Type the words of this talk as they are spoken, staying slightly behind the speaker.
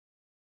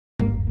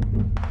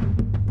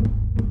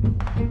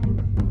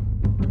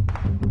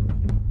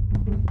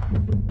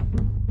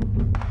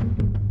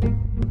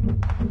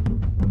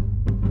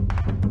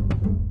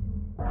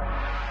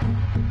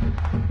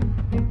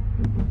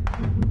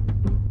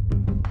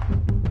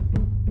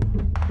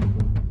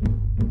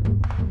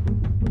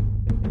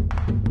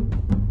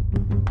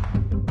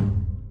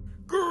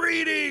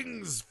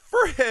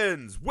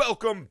Friends,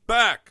 welcome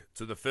back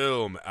to the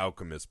Film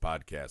Alchemist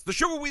Podcast, the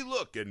show where we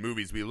look at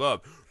movies we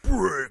love,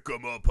 break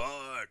them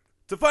apart,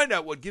 to find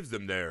out what gives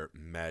them their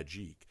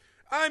magique.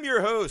 I'm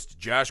your host,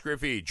 Josh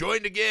Griffey,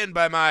 joined again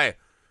by my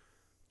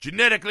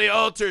genetically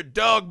altered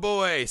dog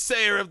boy,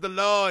 sayer of the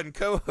law, and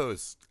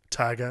co-host,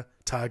 Tyga,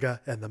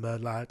 and the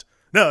Mudlight.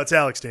 No, it's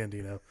Alex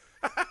Dandino.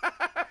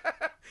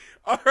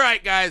 All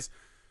right, guys.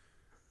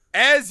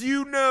 As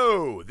you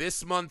know,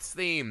 this month's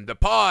theme, the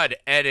pod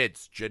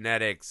edits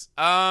genetics.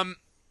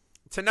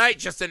 Tonight,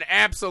 just an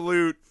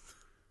absolute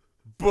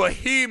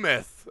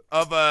behemoth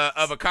of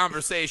a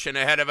conversation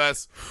ahead of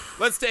us.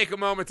 Let's take a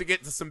moment to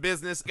get to some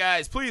business.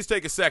 Guys, please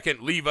take a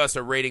second, leave us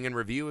a rating and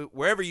review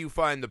wherever you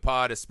find the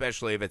pod,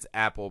 especially if it's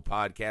Apple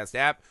Podcast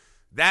app.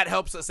 That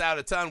helps us out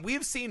a ton.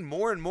 We've seen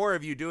more and more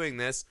of you doing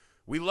this.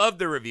 We love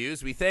the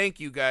reviews. We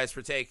thank you guys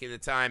for taking the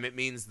time. It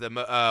means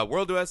the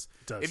world to us.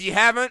 It does. If you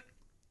haven't,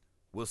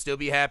 we'll still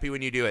be happy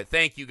when you do it.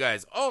 Thank you,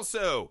 guys.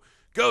 Also,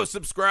 go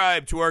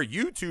subscribe to our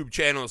YouTube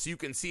channel so you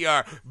can see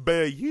our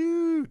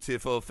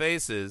beautiful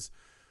faces.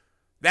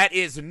 That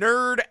is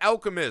Nerd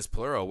Alchemist,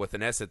 plural, with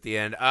an S at the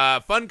end.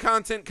 Fun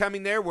content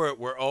coming there.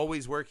 We're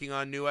always working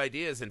on new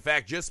ideas. In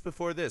fact, just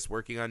before this,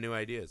 working on new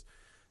ideas.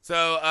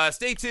 So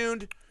stay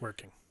tuned.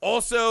 Working.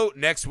 Also,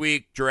 next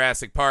week,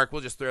 Jurassic Park.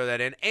 We'll just throw that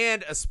in.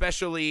 And a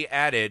specially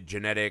added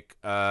genetic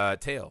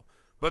tale.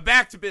 But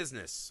back to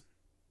business.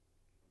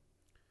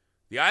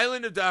 The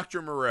Island of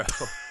Dr. Moreau.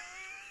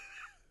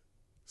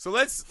 So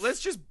let's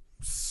just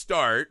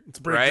start,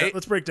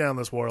 Let's break down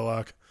this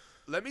warlock.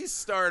 Let me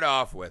start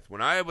off with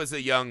when I was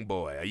a young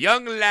boy, a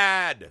young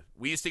lad.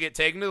 We used to get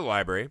taken to the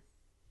library,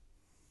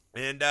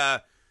 and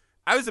I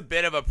was a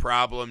bit of a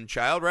problem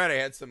child, right? I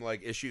had some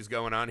issues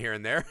going on here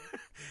and there,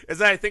 as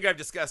I think I've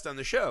discussed on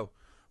the show.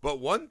 But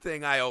one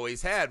thing I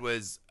always had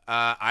was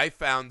I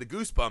found the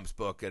Goosebumps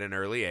book at an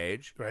early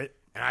age, Right.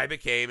 and I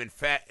became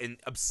an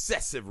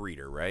obsessive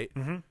reader, right?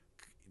 Mm-hmm.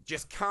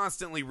 Just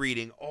constantly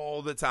reading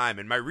all the time,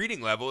 and my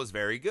reading level is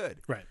very good.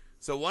 Right.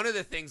 So one of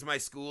the things my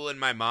school and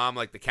my mom,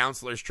 the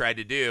counselors, tried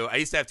to do, I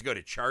used to have to go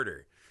to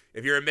charter.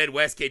 If you're a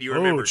Midwest kid, you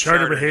remember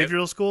charter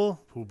behavioral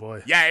school? Oh,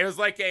 boy. Yeah, it was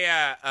like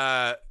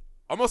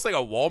almost like a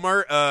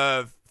Walmart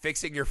of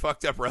fixing your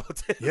fucked up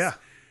relatives. Yeah.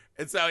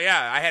 And so,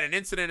 I had an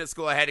incident at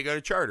school. I had to go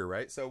to charter,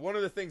 right? So one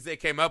of the things they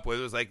came up with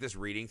was this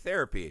reading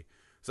therapy.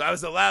 So I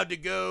was allowed to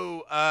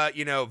go,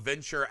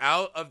 venture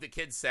out of the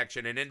kids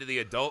section and into the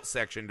adult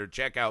section to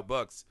check out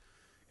books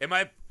in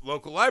my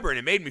local library.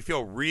 And it made me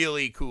feel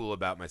really cool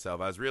about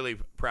myself. I was really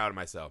proud of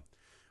myself.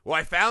 Well,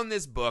 I found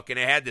this book, and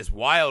it had this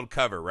wild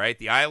cover, right?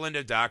 The Island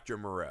of Dr.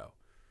 Moreau.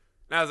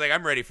 And I was like,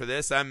 I'm ready for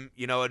this. I'm,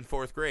 in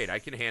 4th grade. I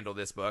can handle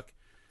this book.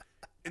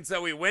 And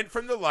so we went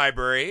from the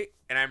library,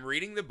 and I'm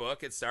reading the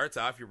book. It starts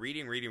off, you're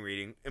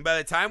reading. And by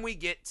the time we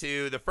get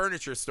to the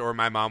furniture store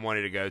my mom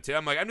wanted to go to,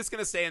 I'm like, I'm just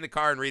going to stay in the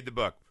car and read the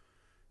book.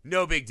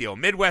 No big deal.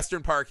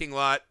 Midwestern parking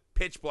lot,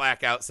 pitch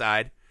black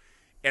outside.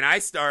 And I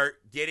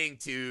start getting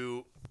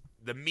to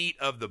the meat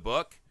of the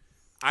book.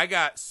 I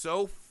got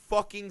so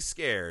fucking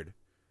scared.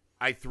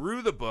 I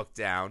threw the book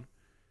down,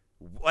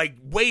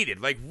 waited,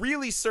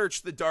 really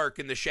searched the dark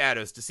and the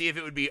shadows to see if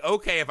it would be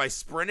okay if I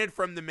sprinted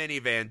from the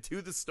minivan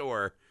to the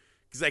store,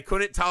 because I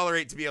couldn't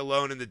tolerate to be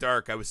alone in the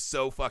dark. I was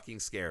so fucking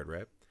scared,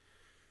 right?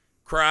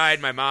 Cried.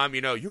 My mom,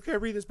 you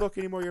can't read this book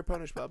anymore. You're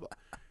punished, blah, blah.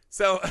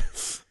 So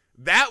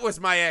that was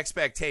my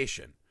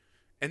expectation.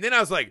 And then I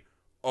was like,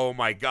 oh,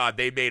 my God,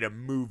 they made a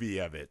movie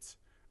of it.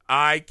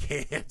 I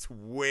can't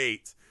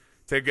wait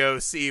to go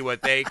see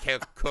what they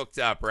cooked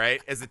up, right,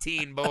 as a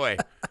teen boy.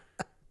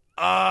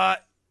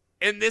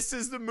 And this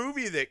is the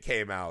movie that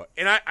came out.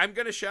 And I'm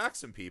going to shock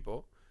some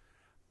people.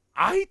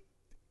 I'm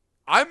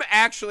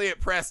actually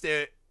impressed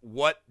at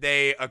what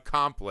they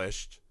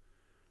accomplished,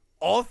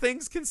 all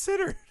things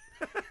considered.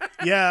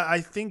 Yeah, I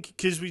think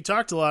because we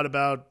talked a lot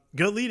about,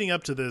 leading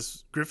up to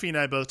this, Griffey and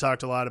I both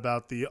talked a lot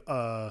about the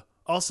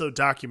also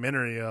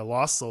documentary,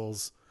 Lost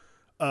Souls,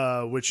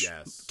 which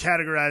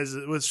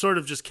sort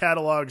of just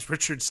catalogs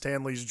Richard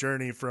Stanley's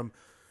journey from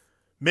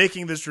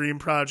making this dream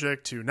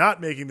project to not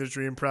making this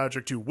dream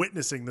project to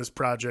witnessing this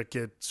project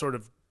get sort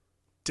of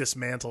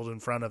dismantled in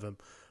front of him.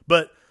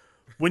 But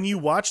when you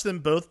watch them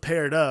both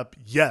paired up,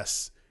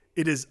 yes,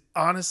 it is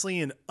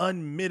honestly an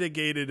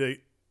unmitigated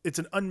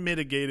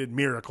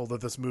miracle that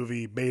this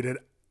movie made it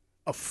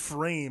a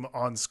frame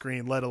on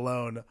screen, let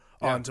alone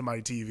onto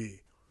my TV.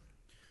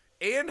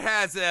 And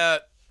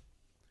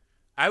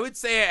I would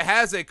say it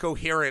has a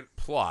coherent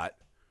plot.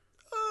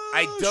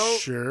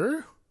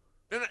 Sure.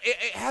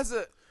 It has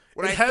a.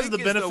 It has the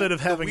benefit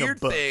of having a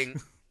book. Thing,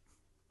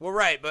 well,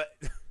 right, but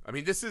I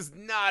mean, this is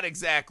not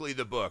exactly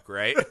the book,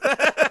 right?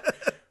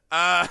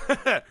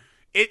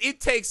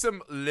 It takes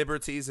some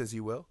liberties, as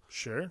you will.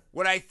 Sure.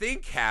 What I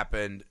think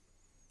happened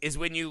is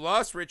when you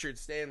lost Richard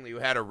Stanley, who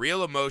had a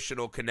real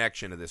emotional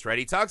connection to this, right?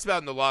 He talks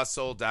about in the Lost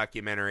Soul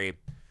documentary,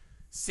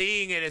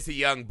 seeing it as a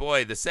young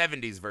boy, the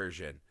 70s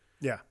version.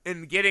 Yeah.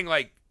 And getting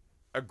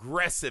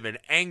aggressive and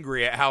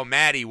angry at how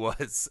mad he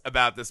was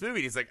about this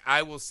movie. He's like,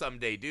 I will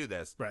someday do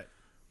this. Right.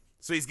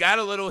 So he's got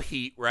a little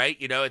heat, right?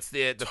 You know, it's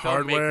the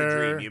film Make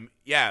the Dream.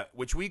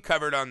 Which we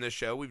covered on this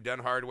show. We've done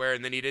Hardware,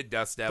 and then he did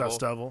Dust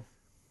Devil.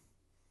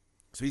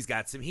 So he's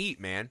got some heat,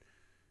 man.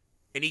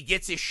 And he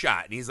gets his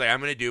shot, and he's like, I'm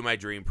going to do my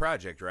dream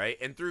project, right?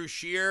 And through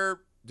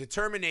sheer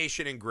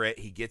determination and grit,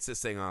 he gets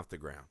this thing off the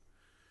ground.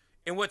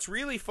 And what's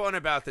really fun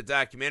about the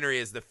documentary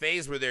is the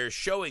phase where they're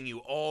showing you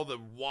all the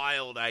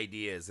wild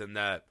ideas and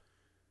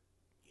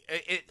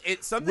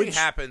something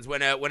happens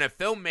when a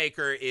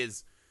filmmaker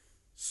is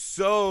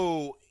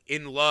so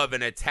in love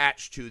and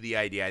attached to the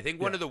idea. I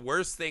think one of the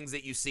worst things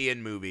that you see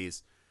in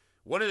movies,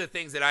 one of the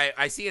things that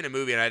I see in a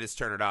movie and I just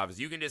turn it off, is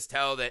you can just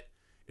tell that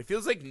it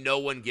feels like no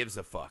one gives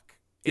a fuck.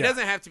 It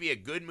doesn't have to be a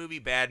good movie,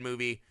 bad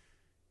movie.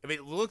 I mean,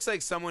 it looks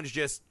like someone's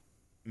just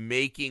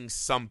making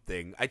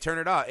something. I turn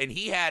it off. And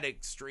he had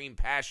extreme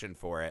passion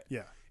for it.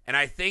 Yeah. And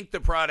I think the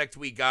product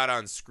we got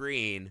on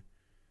screen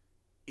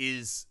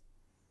is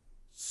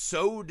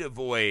so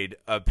devoid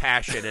of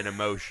passion and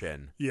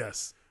emotion.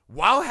 Yes.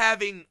 While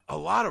having a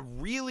lot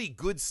of really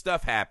good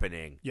stuff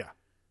happening. Yeah.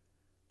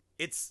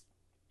 It's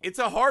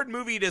a hard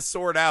movie to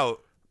sort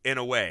out in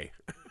a way.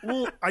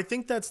 Well, I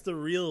think that's the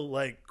real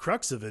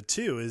crux of it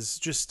too, is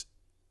just,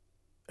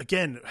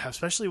 again,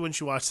 especially once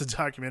you watch the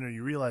documentary,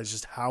 you realize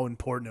just how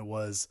important it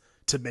was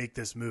to make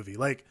this movie.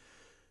 Like,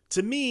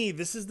 to me,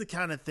 this is the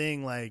kind of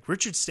thing, like,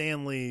 Richard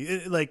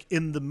Stanley, like,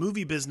 in the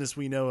movie business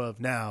we know of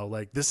now,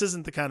 like, this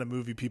isn't the kind of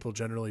movie people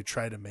generally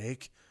try to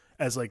make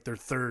as, like, their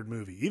third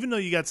movie. Even though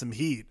you got some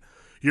heat,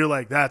 you're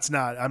like,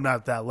 I'm not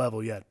at that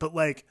level yet. But,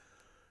 like,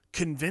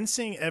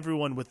 convincing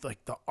everyone with,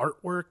 like, the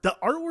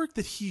artwork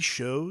that he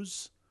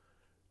shows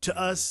to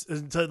us,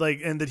 and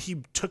that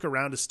he took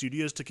around to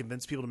studios to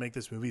convince people to make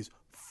this movie is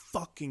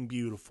fucking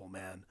beautiful,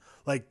 man.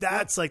 Like,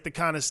 that's like the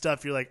kind of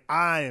stuff you're like,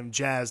 I am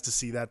jazzed to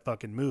see that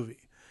fucking movie.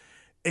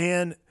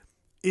 And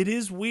it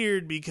is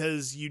weird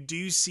because you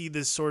do see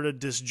this sort of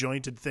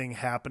disjointed thing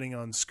happening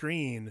on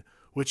screen,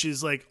 which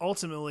is like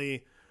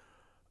ultimately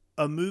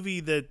a movie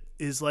that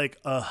is like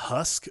a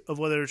husk of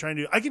what they were trying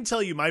to do. I can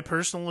tell you my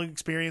personal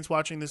experience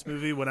watching this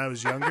movie when I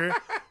was younger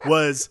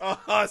was a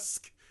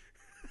husk.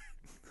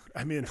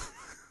 I mean,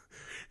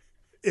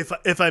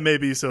 if I may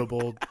be so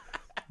bold,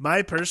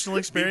 my personal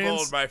experience be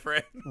bold, my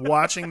friend.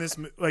 watching this,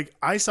 like,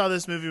 I saw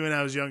this movie when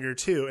I was younger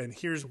too. And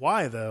here's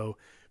why though,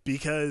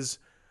 because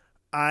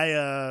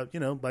I,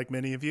 like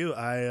many of you,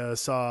 I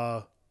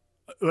saw,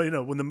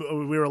 when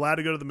we were allowed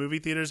to go to the movie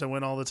theaters, I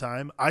went all the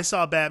time. I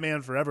saw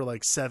Batman Forever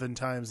like 7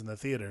 times in the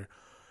theater.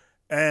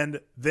 And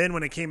then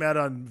when it came out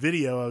on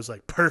video, I was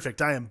like,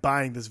 perfect, I am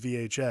buying this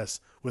VHS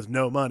with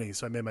no money.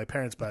 So I made my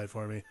parents buy it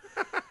for me.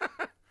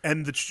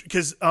 And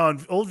because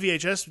on old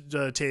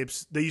VHS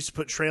tapes, they used to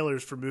put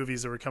trailers for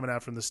movies that were coming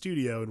out from the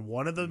studio. And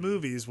one of the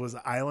movies was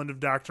Island of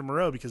Dr.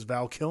 Moreau because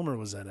Val Kilmer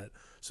was in it.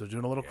 So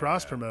doing a little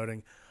cross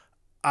promoting.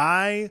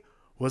 I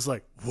was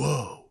like,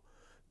 whoa,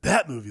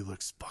 that movie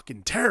looks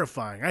fucking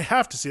terrifying. I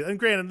have to see it. And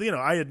granted,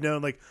 I had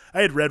known, like,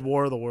 I had read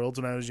War of the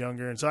Worlds when I was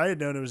younger. And so I had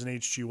known it was an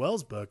H.G.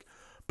 Wells book.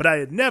 But I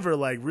had never,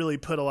 like, really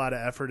put a lot of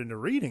effort into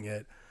reading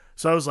it.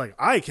 So I was like,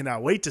 I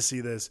cannot wait to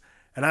see this.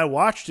 And I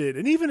watched it,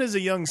 and even as a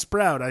young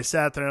sprout, I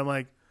sat there and I'm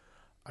like,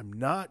 I'm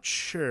not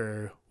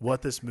sure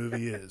what this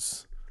movie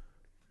is.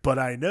 But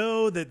I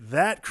know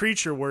that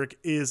creature work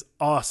is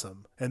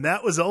awesome. And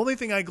that was the only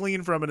thing I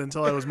gleaned from it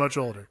until I was much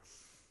older.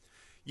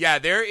 Yeah,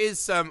 there is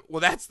some... Well,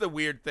 that's the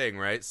weird thing,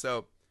 right?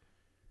 So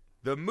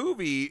the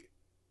movie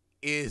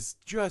is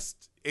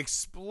just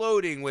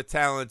exploding with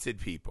talented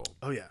people.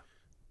 Oh, yeah.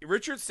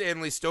 Richard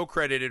Stanley's still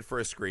credited for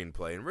a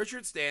screenplay. And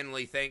Richard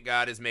Stanley, thank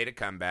God, has made a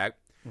comeback.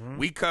 Mm-hmm.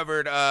 We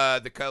covered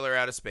The Color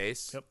Out of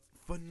Space. Yep.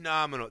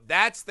 Phenomenal.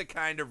 That's the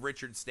kind of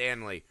Richard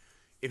Stanley.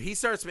 If he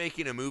starts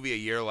making a movie a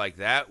year like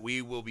that,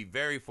 we will be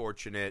very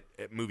fortunate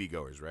at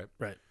moviegoers, right?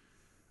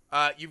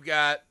 Right. You've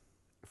got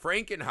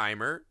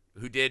Frankenheimer,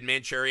 who did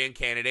Manchurian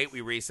Candidate.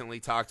 We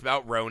recently talked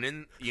about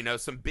Ronin.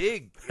 Some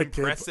big,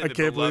 impressive. I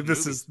can't believe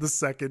this movies. Is the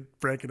second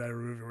Frankenheimer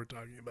movie we're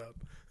talking about.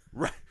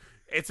 Right.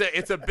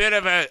 It's a bit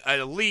of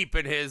a leap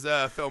in his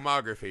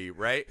filmography,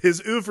 right?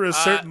 His oeuvre is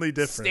certainly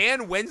different.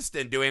 Stan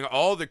Winston doing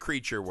all the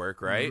creature work,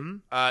 right?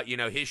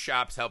 Mm-hmm. His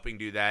shop's helping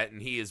do that,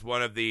 and he is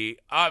one of the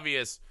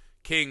obvious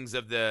kings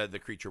of the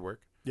creature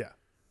work. Yeah.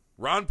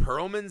 Ron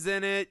Perlman's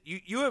in it.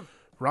 You have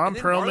Ron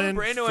Perlman,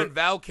 Marlon Brando and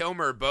Val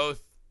Kilmer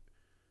both,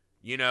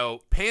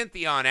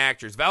 pantheon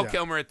actors. Val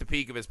Kilmer at the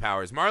peak of his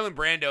powers. Marlon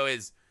Brando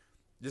is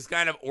this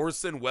kind of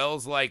Orson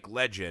Welles-like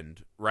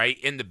legend, right,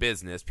 in the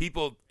business.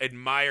 People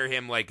admire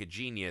him like a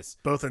genius.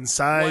 Both in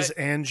size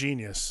and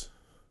genius.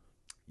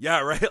 Yeah,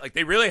 right? Like,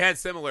 they really had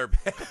similar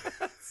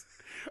paths.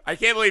 I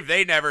can't believe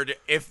they never did.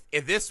 If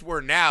this were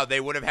now,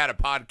 they would have had a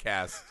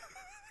podcast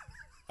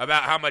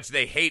about how much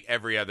they hate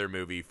every other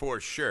movie, for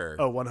sure.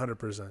 Oh,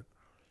 100%.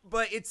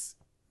 But it's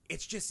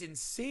just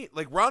insane.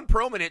 Like, Ron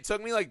Perlman, it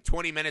took me like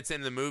 20 minutes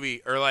into the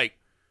movie, or like,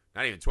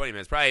 not even 20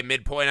 minutes, probably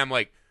midpoint. I'm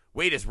like,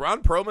 wait, is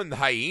Ron Perlman the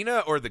hyena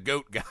or the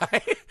goat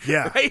guy?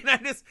 Yeah. Right?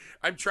 And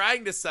I'm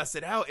trying to suss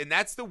it out. And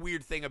that's the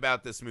weird thing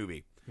about this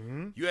movie.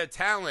 Mm-hmm. You have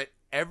talent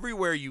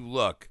everywhere you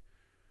look,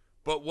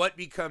 But what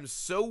becomes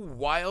so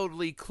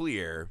wildly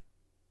clear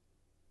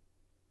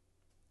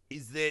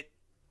is that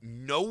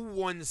no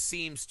one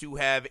seems to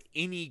have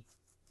any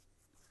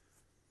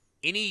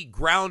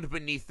ground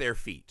beneath their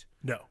feet.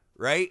 No.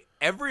 Right?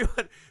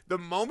 Everyone, the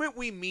moment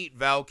we meet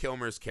Val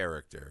Kilmer's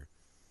character,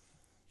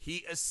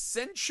 he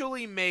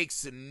essentially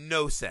makes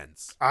no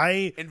sense.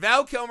 And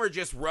Val Kilmer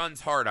just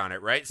runs hard on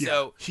it, right? Yeah,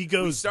 so he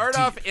goes we start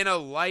deep. off in a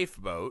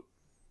lifeboat,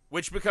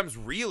 which becomes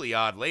really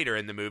odd later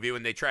in the movie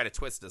when they try to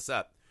twist us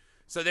up.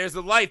 So there's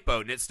a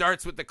lifeboat, and it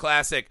starts with the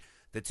classic,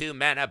 "The two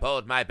men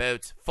aboard my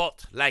boat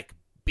fought like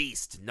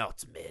beasts,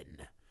 not men."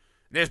 And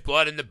there's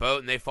blood in the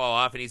boat, and they fall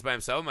off, and he's by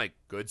himself. I'm like,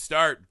 good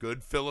start,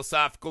 good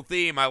philosophical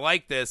theme. I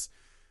like this.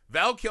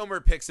 Val Kilmer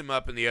picks him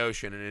up in the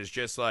ocean and is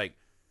just like,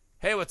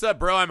 "Hey, what's up,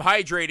 bro? I'm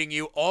hydrating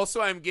you.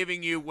 Also, I'm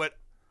giving you what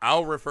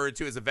I'll refer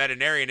to as a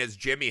veterinarian as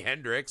Jimi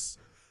Hendrix,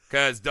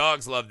 because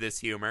dogs love this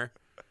humor."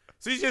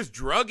 So he's just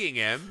drugging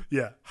him,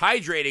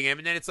 hydrating him,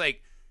 and then it's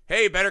like,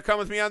 "Hey, better come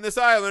with me on this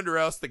island or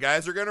else the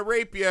guys are going to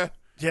rape you."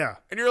 Yeah.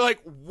 And you're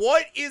like,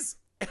 what is...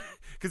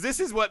 Because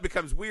this is what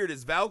becomes weird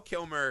is Val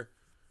Kilmer,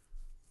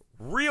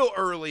 real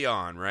early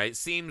on, right,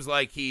 seems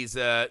like he's,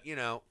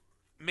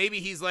 maybe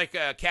he's like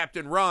a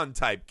Captain Ron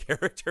type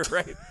character,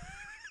 right?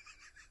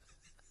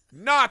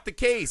 Not the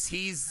case.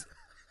 He's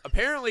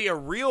apparently a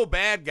real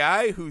bad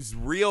guy who's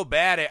real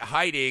bad at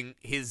hiding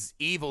his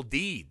evil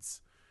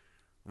deeds,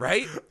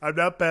 right? I'm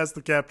not past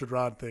the Captain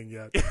Ron thing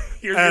yet.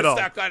 You're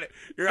stuck on it.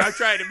 I'm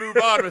trying to move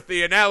on with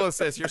the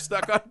analysis. You're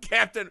stuck on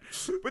Captain.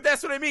 But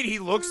that's what I mean. He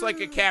looks like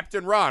a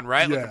Captain Ron,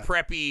 right? Yeah, like a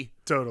preppy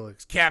totally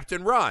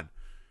Captain Ron.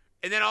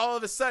 And then all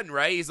of a sudden,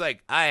 right, he's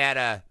like, "I had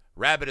a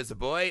rabbit as a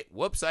boy.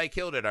 Whoops, I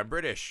killed it. I'm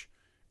British."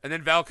 And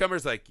then Val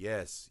Kilmer's like,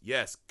 yes.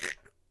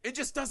 It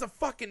just does a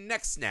fucking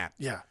neck snap.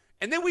 Yeah.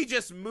 And then we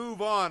just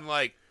move on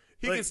like,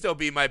 he can still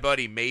be my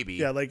buddy, maybe.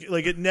 Yeah, like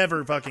it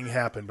never fucking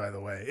happened, by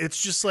the way.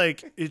 It's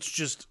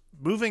just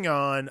moving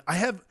on.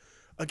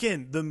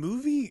 Again, the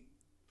movie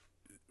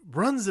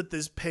runs at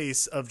this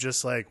pace of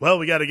just like, well,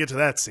 we got to get to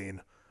that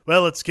scene.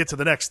 Well, let's get to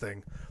the next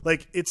thing.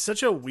 Like, it's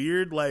such a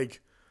weird,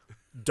 like,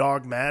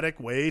 dogmatic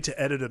way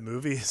to edit a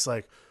movie. It's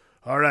like,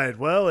 all right,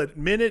 well, at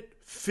minute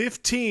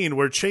 15,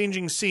 we're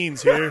changing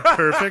scenes here.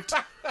 Perfect.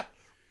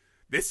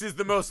 This is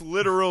the most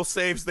literal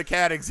saves the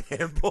cat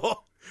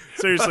example.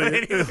 Seriously,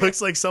 it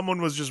looks like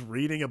someone was just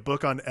reading a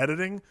book on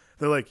editing.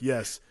 They're like,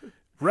 yes,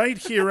 right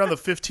here around the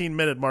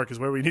 15-minute mark is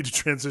where we need to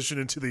transition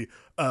into the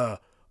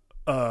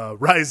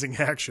rising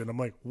action. I'm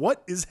like,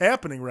 what is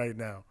happening right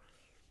now?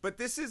 But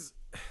this is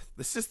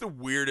the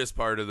weirdest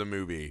part of the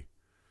movie.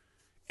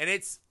 And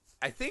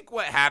I think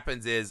what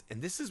happens is,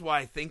 and this is why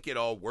I think it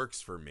all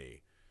works for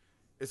me,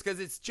 is because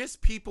it's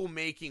just people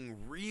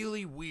making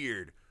really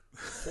weird,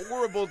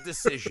 horrible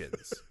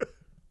decisions,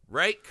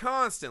 right?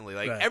 Constantly.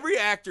 Like, every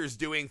actor's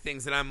doing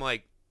things that I'm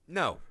like,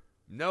 no.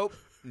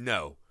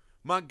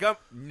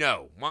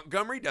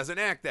 Montgomery doesn't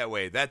act that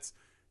way. That's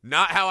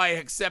not how I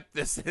accept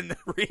this in the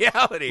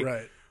reality.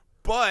 Right.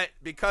 But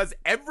because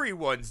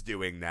everyone's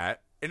doing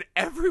that, and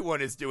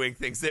everyone is doing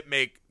things that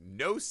make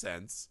no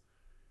sense,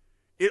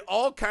 it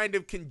all kind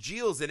of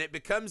congeals, and it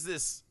becomes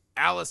this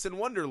Alice in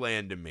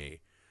Wonderland to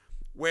me,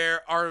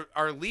 where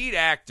our lead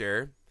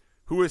actor,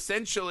 who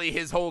essentially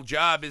his whole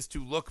job is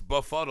to look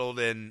befuddled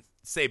and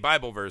say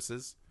Bible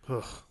verses,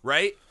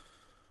 right,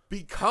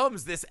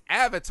 becomes this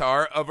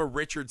avatar of a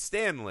Richard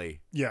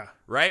Stanley. Yeah.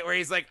 Right? Where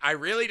he's like, I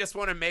really just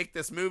want to make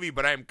this movie,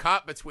 but I'm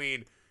caught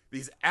between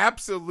these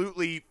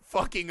absolutely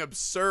fucking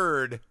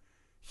absurd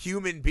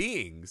human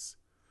beings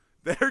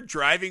that are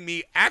driving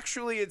me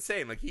actually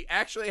insane. Like, he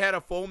actually had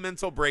a full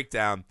mental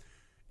breakdown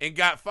and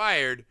got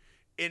fired.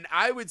 And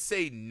I would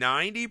say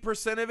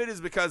 90% of it is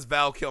because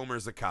Val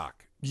Kilmer's a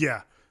cock.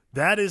 Yeah.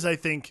 That is, I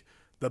think,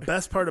 the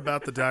best part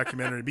about the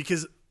documentary,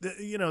 because,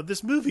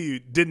 this movie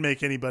didn't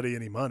make anybody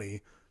any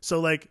money. So,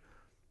 like,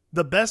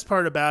 the best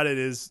part about it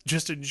is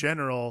just in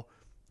general,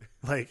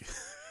 like,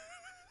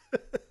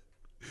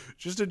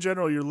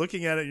 you're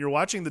looking at it, you're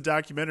watching the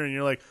documentary, and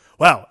you're like,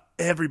 wow,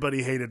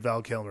 everybody hated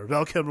Val Kilmer.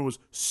 Val Kilmer was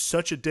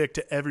such a dick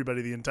to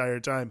everybody the entire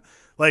time.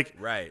 Like,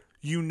 right.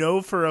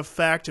 For a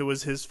fact it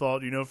was his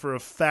fault. For a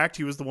fact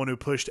he was the one who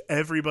pushed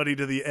everybody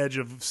to the edge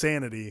of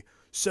sanity.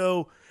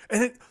 So,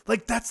 and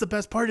that's the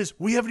best part is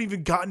we haven't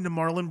even gotten to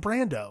Marlon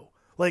Brando.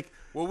 Like,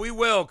 well, we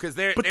will, because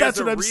that's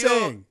what I'm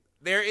saying.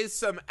 There is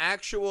some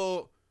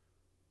actual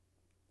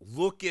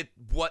look at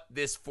what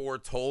this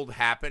foretold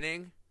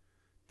happening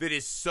that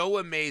is so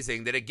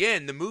amazing that,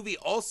 again, the movie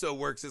also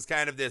works as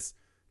kind of this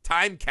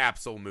time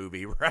capsule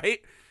movie, right?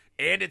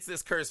 And it's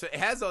this curse. It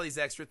has all these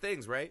extra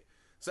things, right?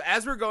 So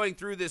as we're going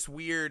through this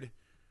weird,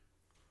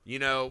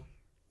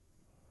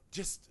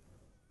 just...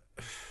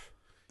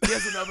 He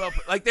has a Nobel...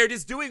 Like, they're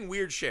just doing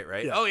weird shit,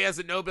 right? Yeah. Oh, he has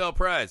a Nobel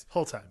Prize.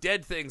 Whole time.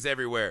 Dead things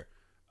everywhere.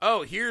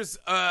 Oh, here's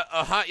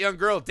a hot young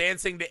girl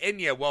dancing to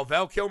Enya while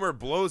Val Kilmer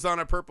blows on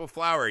a purple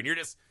flower. And you're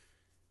just...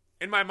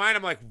 In my mind,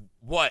 I'm like,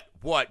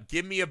 what?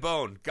 Give me a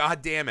bone.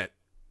 God damn it.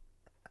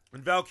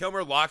 And Val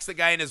Kilmer locks the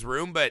guy in his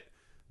room, but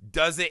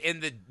does it in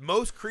the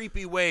most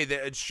creepy way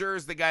that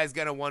ensures the guy's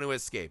going to want to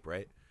escape,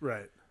 right?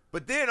 Right.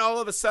 But then all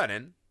of a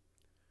sudden,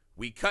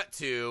 we cut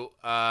to,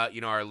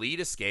 our lead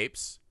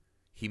escapes.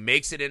 He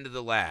makes it into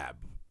the lab,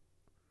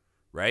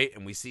 right?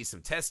 And we see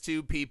some test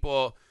tube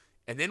people.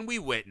 And then we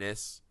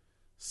witness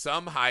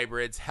some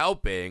hybrids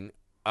helping,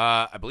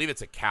 I believe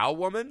it's a cow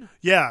woman.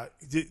 Yeah.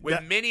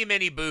 With many,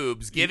 many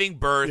boobs, giving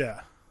birth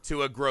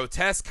to a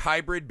grotesque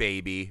hybrid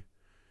baby.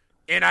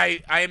 And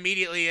I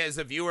immediately, as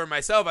a viewer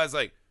myself, I was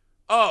like,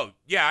 oh,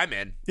 yeah, I'm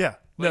in. Yeah.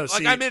 No,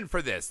 like I'm in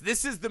for this.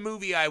 This is the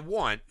movie I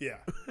want. Yeah.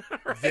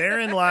 Right?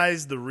 Therein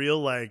lies the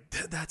real,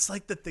 that's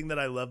like the thing that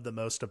I love the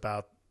most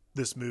about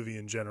this movie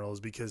in general, is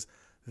because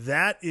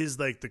that is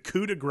like the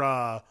coup de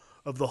grace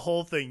of the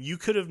whole thing. You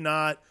could have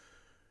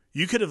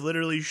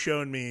literally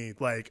shown me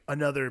like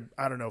another,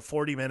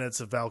 40 minutes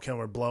of Val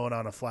Kilmer blowing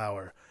on a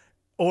flower,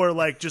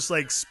 or just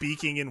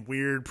speaking in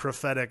weird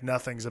prophetic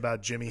nothings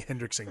about Jimi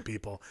Hendrixing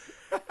people.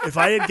 If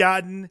I had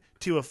gotten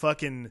to a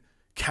fucking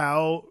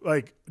cow,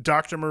 like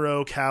Dr.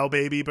 Moreau cow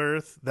baby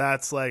birth,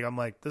 that's like, I'm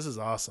like, this is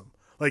awesome.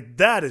 Like,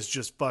 that is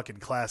just fucking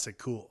classic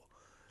cool.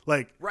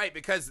 Like, right,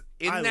 because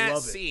in that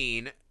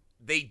scene,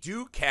 they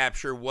do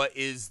capture what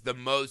is the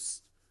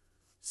most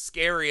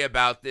scary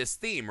about this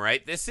theme,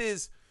 right? This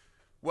is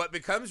what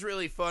becomes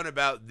really fun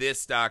about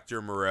this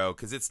Dr. Moreau,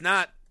 because it's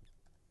not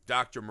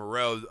Dr.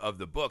 Moreau of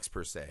the books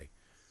per se,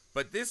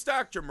 but this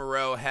Dr.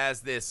 Moreau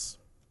has this,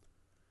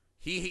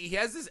 he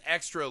has this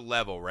extra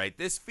level, right?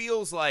 This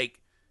feels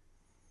like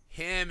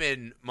him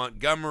and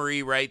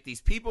Montgomery, right? These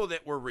people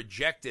that were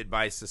rejected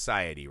by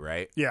society,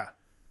 right? Yeah.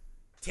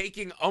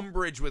 Taking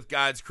umbrage with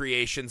God's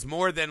creations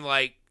more than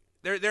like,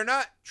 they're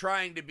not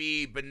trying to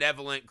be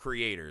benevolent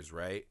creators,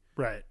 right?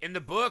 Right. In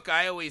the book,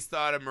 I always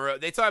thought of Moreau,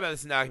 they talk about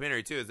this in the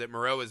documentary too, is that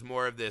Moreau is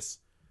more of this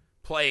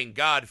playing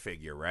God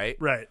figure, right?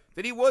 Right.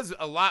 That he was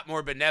a lot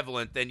more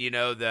benevolent than,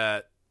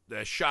 the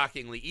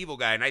shockingly evil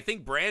guy. And I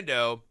think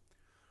Brando,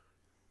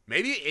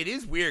 maybe it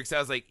is weird, because I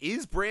was like,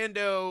 is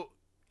Brando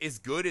as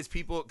good as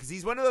people, because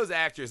he's one of those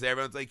actors that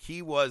everyone's like,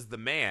 he was the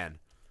man.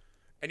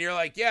 And you're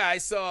like, yeah, I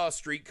saw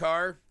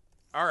Streetcar.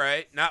 All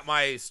right, not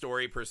my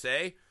story per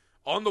se.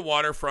 On the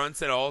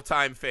Waterfront's an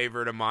all-time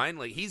favorite of mine.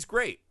 Like, he's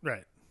great.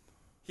 Right.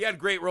 He had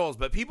great roles,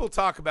 but people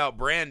talk about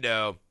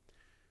Brando,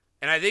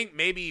 and I think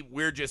maybe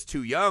we're just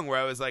too young, where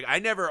I was like, I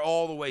never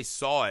all the way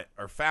saw it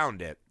or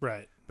found it.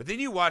 Right. But then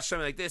you watch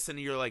something like this, and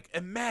you're like,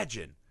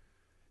 imagine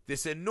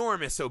this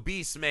enormous,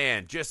 obese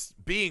man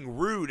just being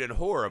rude and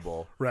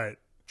horrible. Right.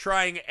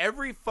 Trying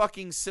every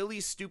fucking silly,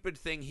 stupid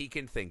thing he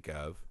can think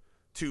of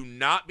to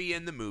not be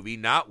in the movie,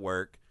 not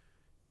work,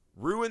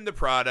 ruin the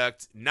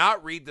product,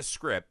 not read the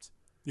script.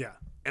 Yeah.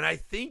 And I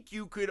think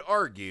you could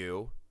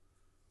argue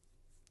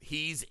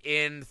he's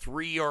in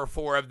 3 or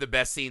 4 of the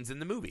best scenes in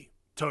the movie.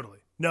 Totally.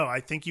 No, I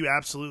think you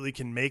absolutely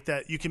can make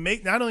that. You can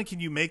make, not only can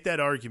you make that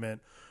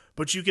argument,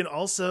 but you can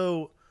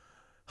also,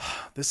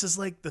 this is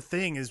like the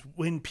thing is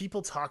when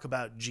people talk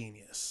about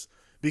genius,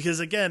 because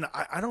again,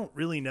 I don't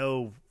really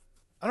know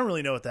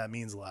what that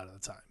means a lot of the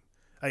time.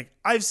 Like,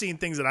 I've seen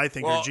things that I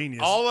think are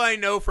genius. All I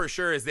know for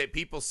sure is that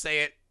people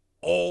say it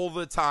all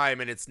the time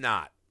and it's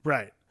not.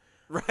 Right.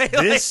 Right.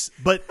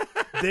 But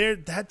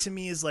that to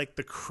me is like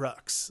the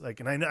crux. Like,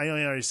 and I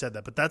already said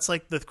that, but that's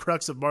like the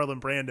crux of Marlon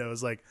Brando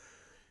is like,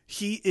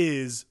 he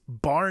is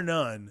bar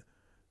none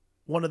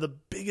one of the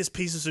biggest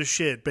pieces of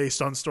shit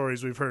based on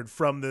stories we've heard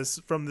from this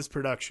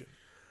production.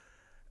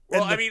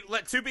 Well, I mean,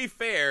 to be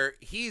fair,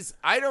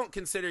 I don't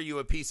consider you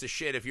a piece of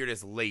shit if you're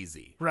just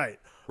lazy. Right.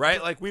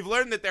 Right? Like, we've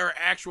learned that there are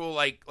actual,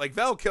 like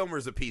Val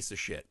Kilmer's a piece of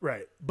shit.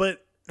 Right.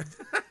 But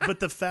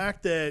the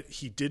fact that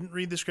he didn't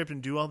read the script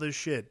and do all this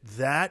shit,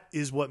 that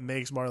is what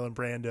makes Marlon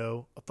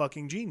Brando a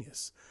fucking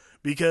genius.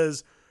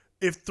 Because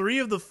if 3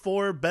 of the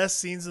 4 best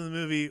scenes in the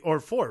movie, or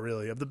 4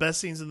 really, of the best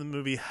scenes in the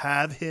movie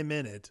have him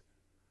in it.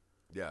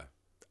 Yeah.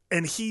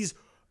 And he's,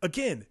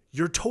 again,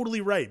 you're totally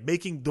right,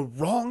 making the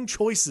wrong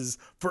choices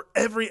for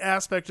every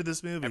aspect of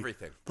this movie.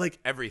 Everything. Like,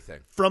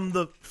 everything. From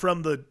the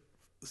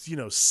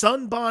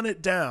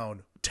sunbonnet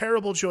down,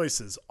 terrible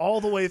choices all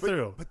the way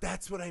through. But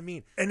that's what I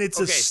mean. And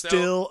it's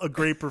still a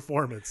great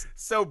performance.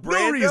 So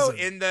Brando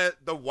in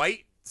the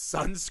white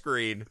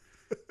sunscreen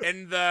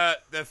and the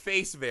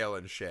face veil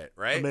and shit,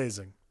 right?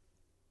 Amazing.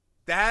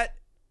 That,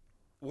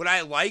 what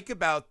I like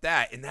about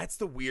that, and that's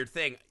the weird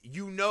thing,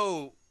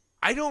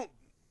 I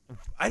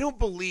don't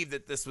believe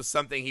that this was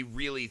something he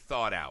really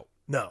thought out.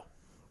 No.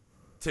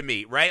 To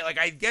me, right? Like,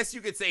 I guess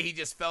you could say he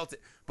just felt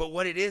it. But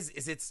what it is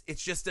it's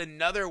just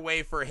another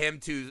way for him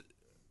to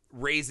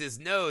raise his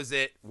nose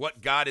at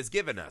what God has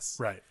given us.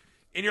 Right.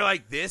 And you're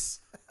like, this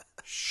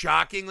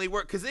shockingly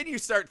worked. Because then you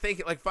start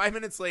thinking, like 5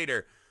 minutes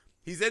later,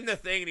 he's in the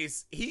thing and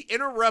he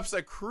interrupts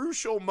a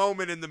crucial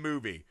moment in the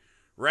movie,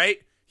 right?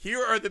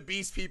 Here are the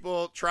Beast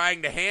People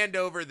trying to hand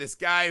over this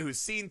guy who's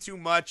seen too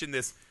much in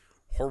this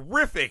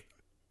horrific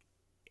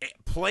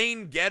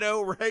plain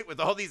ghetto, right? With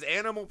all these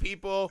animal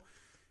people.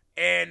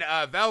 And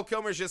Val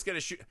Kilmer's just going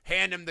to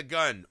hand him the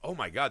gun. Oh,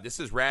 my God, this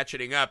is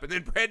ratcheting up. And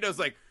then Brando's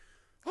like,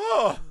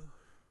 oh,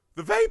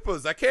 the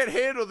vapors. I can't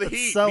handle the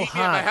heat. It's so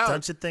hot.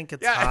 Don't you think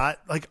it's hot?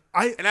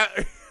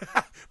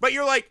 But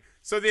you're like,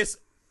 so this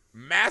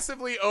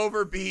massively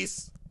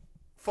obese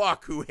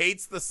fuck who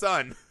hates the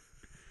sun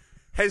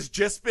has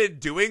just been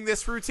doing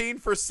this routine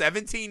for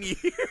 17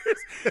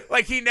 years.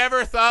 Like, he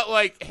never thought,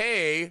 like,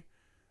 hey,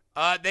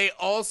 they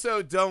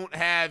also don't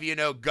have,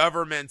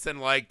 governments in,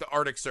 like, the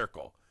Arctic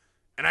Circle.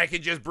 And I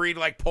can just breed,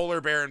 like,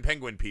 polar bear and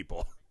penguin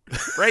people.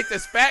 Right?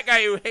 This fat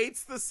guy who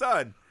hates the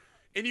sun.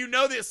 And you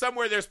know that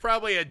somewhere there's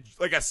probably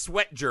a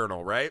sweat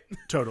journal, right?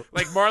 Total.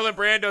 Like Marlon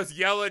Brando's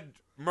yellow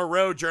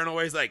Moreau journal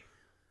where he's like,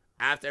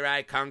 after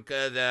I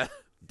conquer the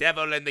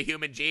devil and the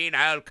human gene,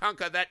 I'll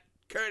conquer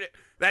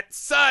that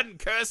sun,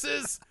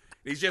 curses.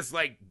 He's just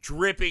like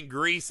dripping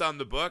grease on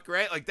the book,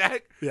 right? Like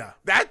that. Yeah.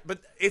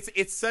 But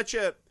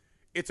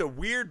it's a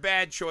weird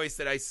bad choice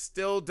that I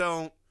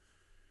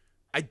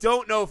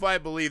don't know if I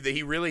believe that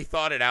he really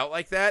thought it out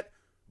like that,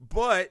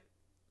 but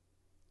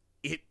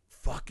it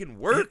fucking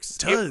works.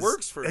 It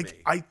works for me.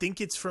 I think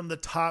it's from the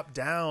top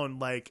down.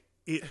 Like,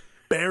 it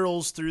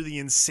barrels through the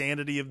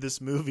insanity of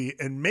this movie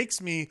and makes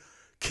me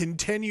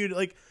continue to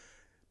like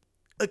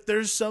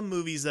there's some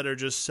movies that are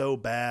just so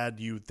bad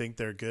you think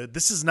they're good.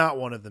 This is not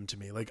one of them to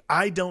me. Like,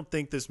 I don't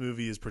think this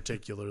movie is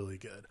particularly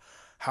good.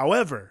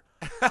 However,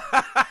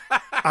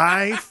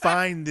 I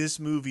find this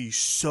movie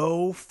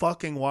so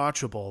fucking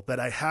watchable that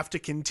I have to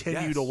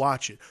continue to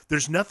watch it.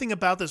 There's nothing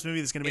about this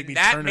movie that's going to make me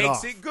turn it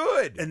off. That makes it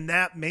good. And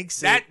that makes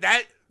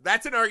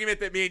that's an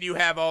argument that me and you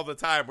have all the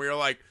time where you're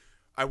like,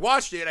 I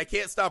watched it, I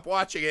can't stop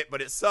watching it,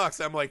 but it sucks.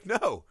 I'm like,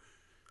 no.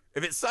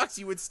 If it sucks,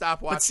 you would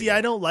stop watching. But see,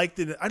 I don't like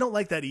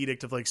that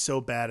edict of like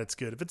so bad it's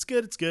good. If it's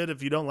good, it's good.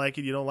 If you don't like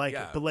it, you don't like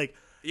it. But like,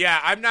 yeah,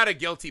 I'm not a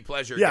guilty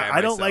pleasure guy. Yeah,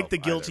 I don't like the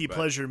guilty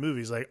pleasure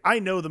movies. Like, I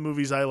know the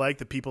movies I like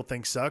that people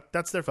think suck.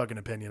 That's their fucking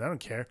opinion. I don't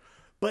care.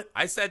 But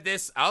I said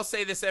this. I'll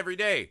say this every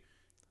day.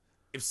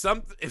 If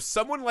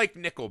someone like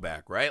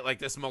Nickelback, right, like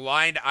this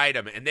maligned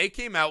item, and they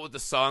came out with a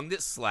song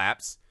that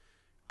slaps,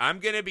 I'm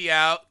gonna be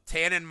out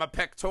tanning my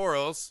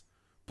pectorals,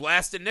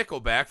 blasting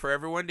Nickelback for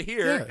everyone to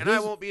hear, and I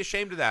won't be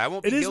ashamed of that. I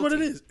won't be guilty. It is what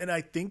it is, and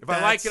I think if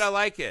I like it, I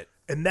like it.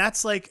 And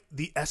that's like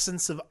the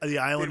essence of the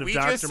Island of Dr.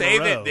 Moreau. Did we just say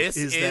that this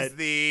is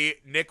the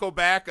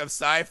Nickelback of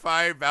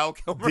sci-fi Val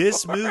Kilmer?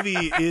 This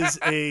movie is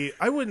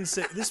I wouldn't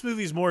say, this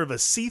movie is more of a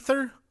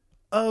Seether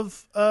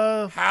of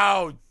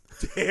How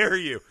dare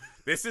you?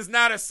 This is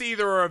not a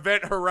Seether or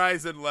Event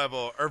Horizon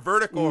level or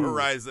Vertical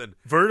Horizon.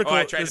 Vertical.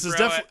 I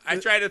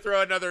tried to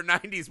throw another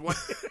 90s one.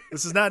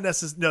 This is not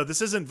necessary. No,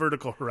 this isn't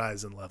Vertical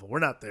Horizon level. We're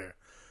not there.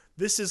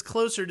 This is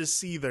closer to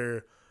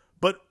Seether,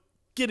 but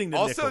getting to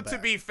also, Nickelback. To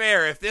be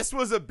fair, if this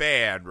was a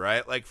band,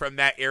 right, like from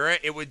that era,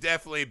 it would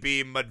definitely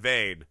be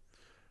Mudvayne.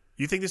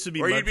 You think this would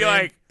be Or Mudvayne? You'd be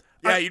like,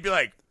 you'd be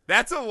like,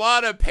 that's a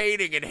lot of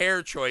painting and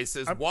hair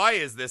choices. Why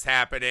is this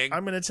happening?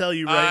 I'm going to tell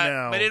you right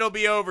now. But it'll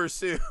be over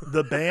soon.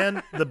 The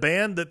band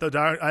that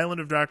the Island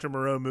of Dr.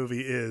 Moreau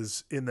movie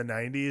is in the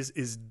 90s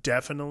is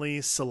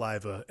definitely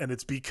Saliva, and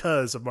it's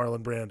because of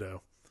Marlon Brando.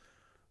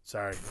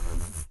 Sorry.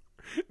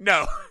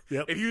 No.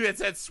 Yep. If you had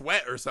said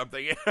Sweat or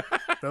something.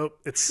 Nope,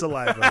 it's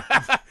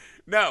Saliva.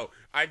 No,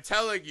 I'm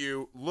telling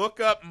you,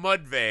 look up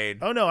Mudvayne.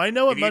 Oh, no, I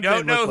know what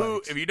Mudvayne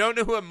looks like. If you don't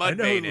know who a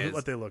Mudvayne is.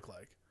 What they look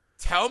like.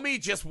 Tell me,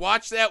 just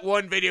watch that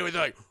one video where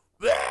they're like,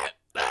 blah,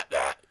 blah,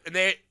 blah, and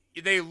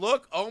they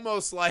look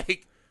almost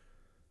like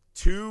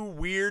too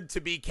weird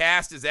to be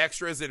cast as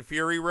extras in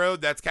Fury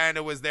Road. That's kind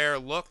of was their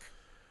look.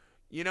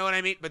 You know what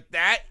I mean? But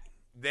that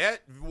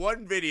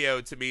one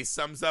video to me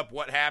sums up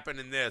what happened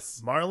in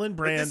this. Marlon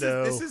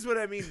Brando. This is what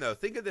I mean, though.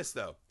 Think of this,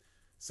 though.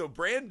 So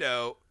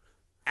Brando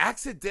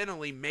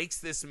accidentally makes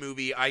this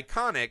movie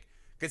iconic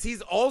because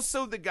he's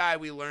also the guy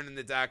we learned in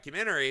the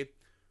documentary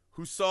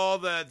who saw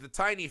the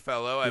tiny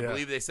fellow, I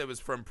believe they said was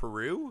from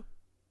Peru.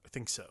 I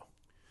think so.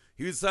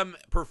 He was some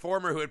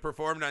performer who had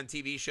performed on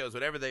TV shows,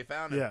 whatever they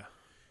found him. Yeah.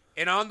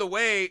 And on the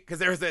way, because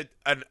there was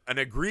an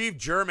aggrieved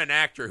German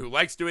actor who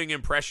likes doing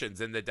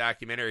impressions in the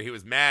documentary. He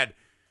was mad.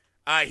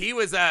 He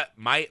was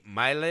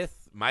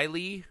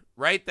Miley,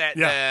 right?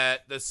 The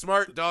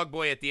smart dog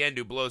boy at the end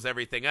who blows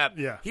everything up.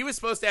 Yeah. He was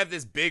supposed to have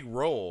this big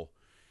role,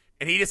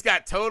 and he just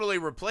got totally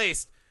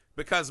replaced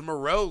because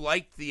Moreau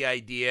liked the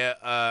idea,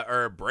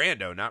 or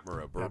Brando, not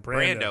Moreau.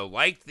 Brando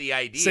liked the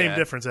idea. Same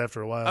difference after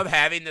a while. Of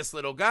having this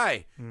little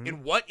guy. Mm-hmm.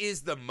 And what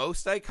is the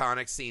most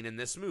iconic scene in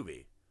this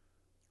movie?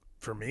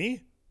 For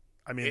me?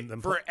 I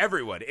mean, for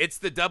everyone, it's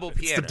the double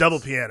piano. It's the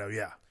double piano,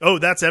 yeah. Oh,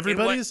 that's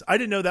everybody's? I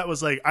didn't know that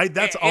was like,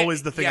 that's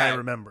always the thing I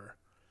remember.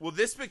 Well,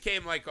 this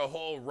became like a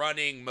whole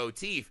running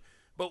motif.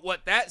 But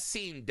what that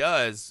scene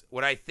does,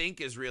 what I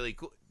think is really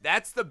cool,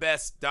 that's the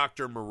best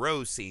Dr.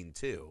 Moreau scene,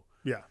 too.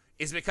 Yeah.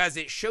 Is because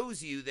it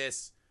shows you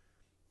this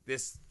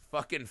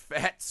fucking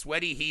fat,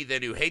 sweaty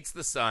heathen who hates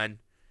the sun.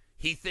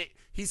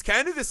 He's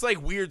kind of this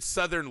like weird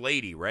Southern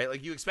lady, right?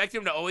 Like you expect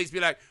him to always be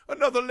like,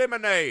 another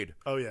lemonade.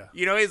 Oh yeah.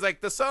 You know, he's like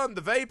the sun,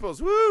 the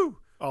vapors, woo.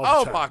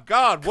 Oh my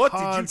God, what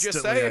did you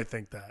just say? I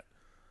think that.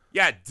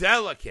 Yeah,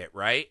 delicate,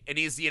 right? And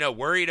he's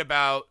worried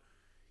about.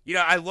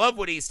 I love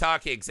when he's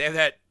talking. Cause they have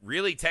that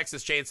really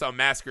Texas Chainsaw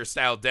Massacre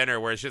style dinner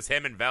where it's just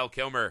him and Val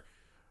Kilmer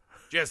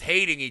just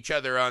hating each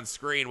other on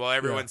screen while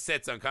everyone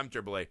sits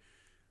uncomfortably.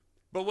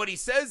 But what he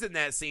says in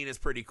that scene is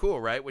pretty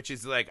cool, right? Which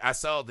is like, I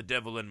saw the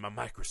devil in my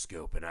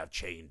microscope and I've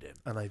chained him.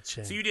 And I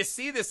chained. So you just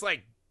see this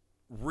like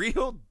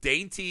real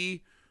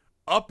dainty,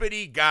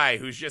 uppity guy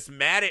who's just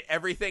mad at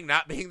everything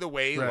not being the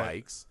way he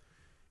likes.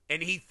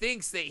 And he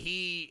thinks that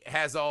he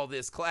has all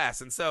this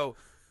class. And so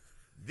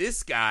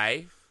this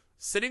guy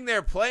sitting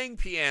there playing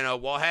piano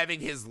while having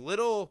his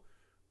little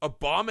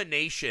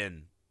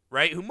abomination,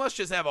 right? Who must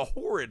just have a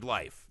horrid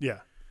life. Yeah.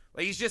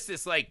 Like, he's just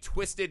this, like,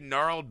 twisted,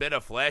 gnarled bit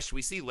of flesh.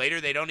 We see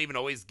later they don't even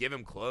always give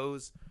him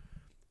clothes.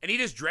 And he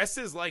just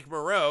dresses like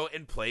Moreau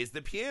and plays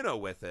the piano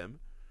with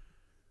him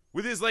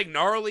with his, like,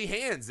 gnarly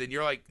hands. And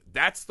you're like,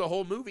 that's the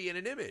whole movie in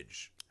an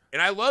image.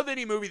 And I love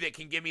any movie that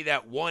can give me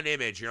that one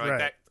image. You're like,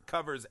 that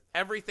covers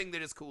everything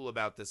that is cool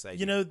about this idea.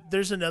 You know,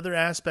 there's another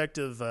aspect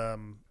of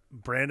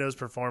Brando's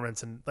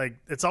performance. And, like,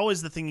 it's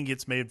always the thing he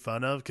gets made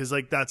fun of. Because,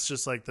 like, that's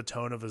just, like, the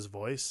tone of his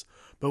voice.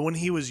 But when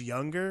he was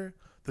younger,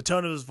 the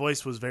tone of his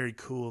voice was very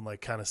cool and like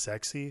kind of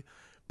sexy.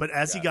 But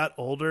as he got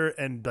older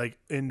and like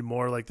in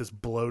more like this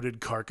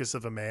bloated carcass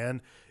of a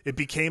man, it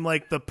became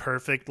like the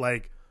perfect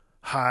like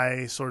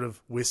high sort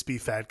of wispy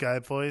fat guy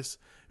voice.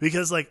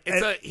 Because like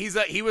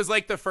he was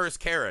like the first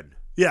Karen.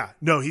 Yeah,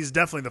 no, he's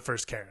definitely the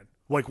first Karen.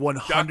 Like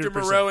 100%. Dr.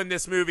 Moreau in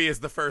this movie is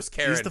the first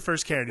Karen. He's the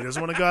first Karen. He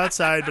doesn't want to go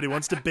outside, but he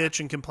wants to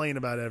bitch and complain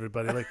about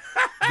everybody. Like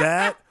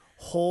that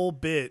whole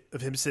bit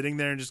of him sitting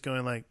there and just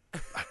going like,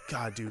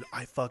 God, dude,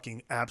 I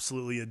fucking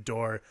absolutely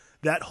adore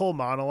that whole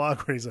monologue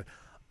where he's like,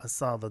 I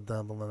saw the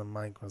devil in a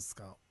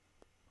microscope.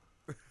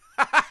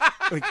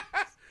 Like,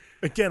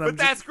 again, but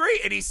that's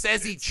great. And he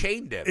says he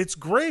chained him. It's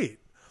great.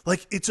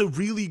 Like, it's a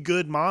really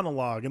good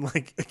monologue. And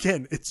like,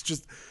 again,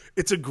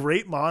 it's a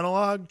great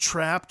monologue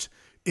trapped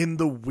in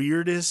the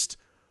weirdest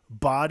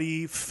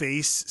body,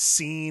 face,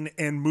 scene,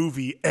 and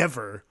movie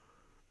ever.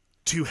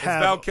 To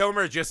have Val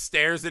Kilmer just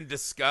stares in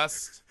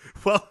disgust.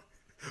 Well,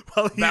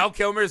 Val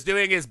Kilmer's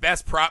doing his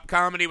best prop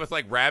comedy with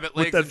like rabbit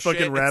legs with that and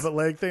fucking shit. rabbit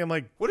leg thing. I'm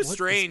like, what is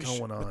strange?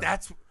 Going on?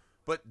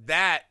 But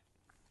that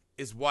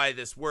is why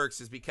this works,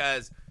 is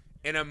because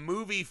in a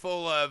movie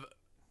full of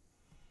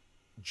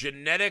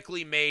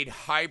genetically made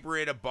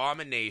hybrid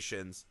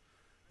abominations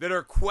that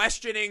are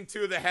questioning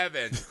to the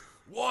heavens,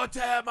 what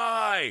am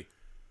I?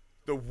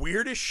 The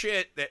weirdest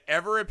shit that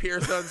ever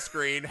appears on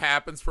screen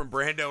happens from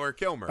Brando or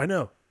Kilmer. I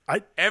know.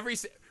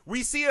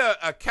 We see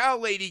a cow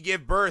lady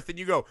give birth, and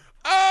you go,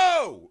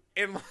 oh!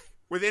 And like,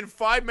 within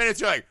 5 minutes,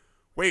 you're like,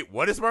 wait,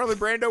 what is Marlon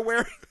Brando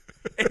wearing?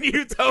 And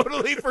you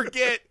totally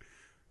forget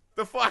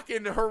the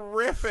fucking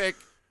horrific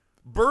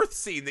birth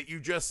scene that you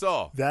just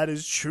saw. That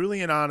is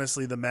truly and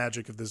honestly the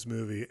magic of this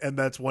movie, and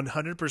that's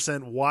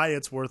 100% why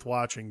it's worth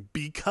watching.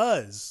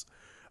 Because,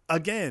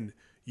 again,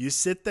 you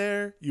sit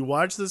there, you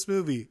watch this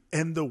movie,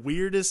 and the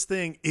weirdest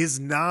thing is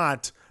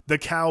not the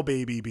cow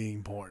baby being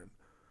born.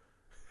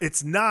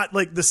 It's not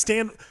like this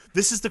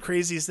is the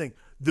craziest thing.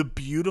 The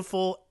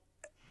beautiful,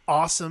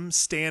 awesome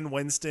Stan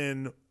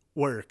Winston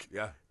work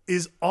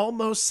is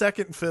almost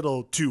second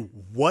fiddle to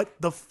what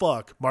the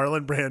fuck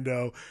Marlon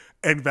Brando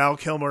and Val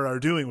Kilmer are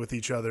doing with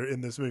each other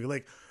in this movie.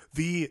 Like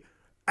the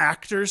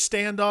actor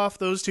standoff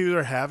those two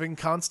are having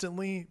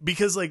constantly,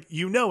 because like,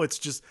 you know, it's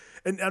just,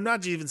 and I'm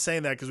not even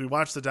saying that because we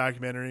watched the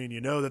documentary and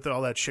you know that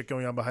all that shit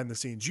going on behind the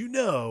scenes. You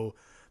know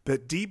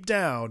that deep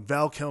down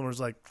Val Kilmer's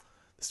like,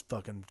 this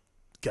fucking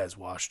guy's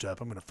washed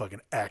up. I'm going to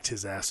fucking act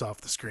his ass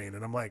off the screen.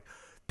 And I'm like,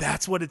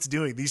 that's what it's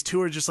doing. These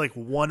two are just like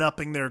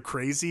one-upping their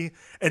crazy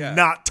and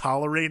not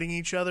tolerating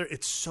each other.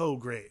 It's so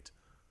great.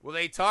 Well,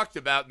 they talked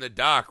about in the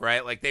doc,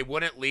 right? Like they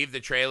wouldn't leave the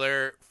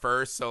trailer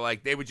first. So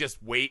like they would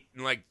just wait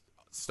and like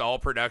stall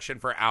production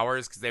for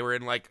hours because they were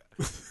in like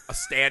a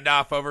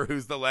standoff over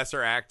who's the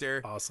lesser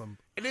actor. Awesome.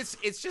 And it's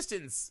just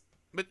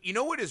but you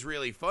know what is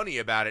really funny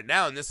about it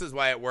now, and this is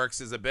why it works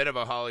as a bit of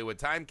a Hollywood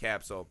time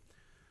capsule,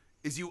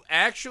 is you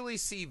actually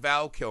see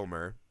Val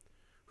Kilmer,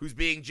 who's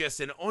being just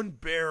an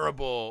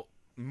unbearable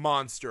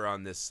monster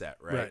on this set,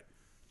 right?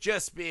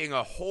 Just being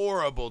a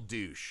horrible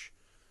douche.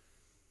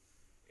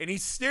 And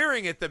he's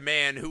staring at the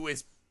man who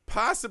is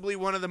possibly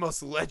one of the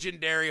most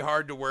legendary,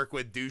 hard to work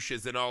with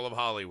douches in all of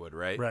Hollywood,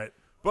 right? Right.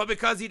 But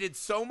because he did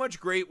so much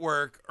great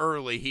work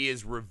early, he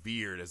is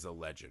revered as a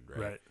legend, right?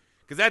 Right.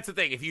 Because that's the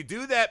thing. If you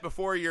do that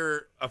before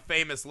you're a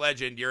famous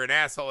legend, you're an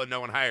asshole and no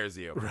one hires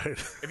you. Right.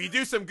 If you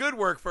do some good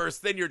work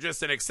first, then you're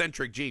just an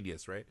eccentric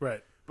genius, right?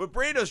 Right. But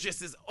Brando's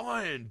just this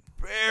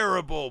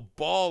unbearable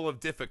ball of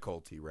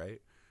difficulty,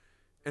 right?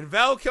 And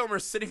Val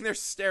Kilmer's sitting there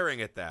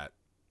staring at that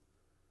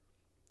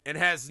and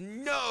has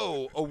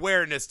no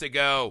awareness to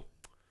go,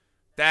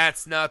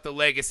 that's not the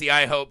legacy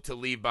I hope to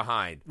leave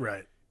behind.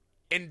 Right.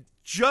 And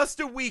just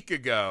a week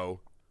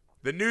ago,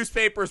 the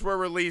newspapers were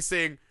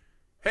releasing,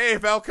 hey,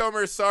 Val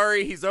Kilmer's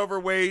sorry, he's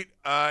overweight,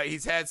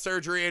 he's had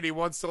surgery, and he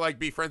wants to like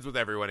be friends with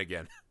everyone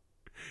again.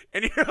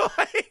 And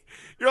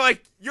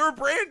you're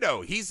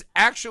Brando. He's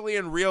actually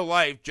in real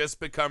life just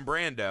become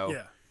Brando.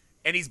 Yeah.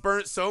 And he's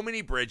burnt so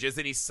many bridges,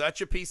 and he's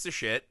such a piece of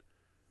shit.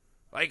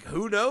 Like,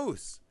 who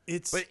knows?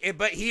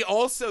 But he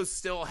also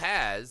still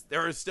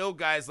there are still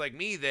guys like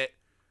me that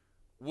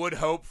would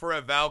hope for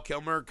a Val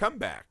Kilmer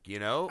comeback, you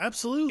know?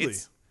 Absolutely.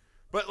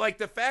 But like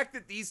the fact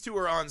that these two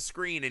are on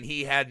screen and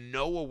he had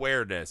no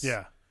awareness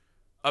Yeah.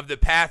 of the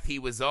path he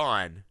was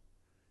on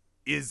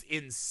is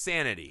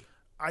insanity.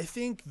 I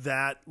think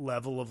that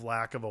level of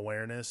lack of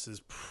awareness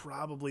is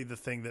probably the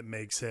thing that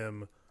makes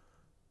him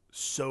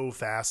so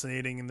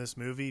fascinating in this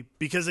movie.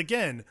 Because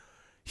again,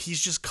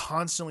 he's just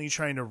constantly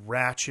trying to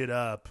ratchet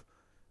up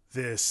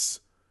this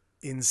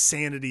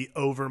insanity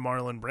over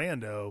Marlon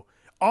Brando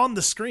on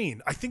the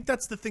screen. I think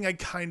that's the thing I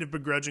kind of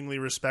begrudgingly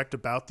respect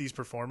about these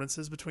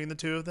performances between the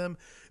two of them,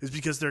 is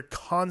because they're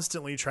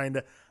constantly trying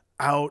to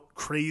out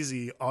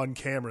crazy on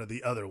camera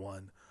the other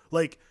one.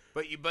 Like,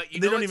 but you they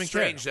know don't what's even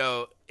strange care.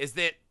 though is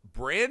that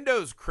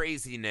Brando's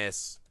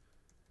craziness.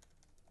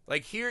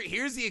 Like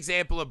here's the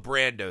example of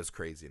Brando's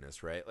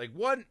craziness, right? Like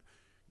one,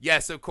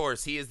 yes, of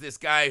course, he is this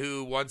guy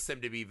who wants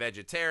them to be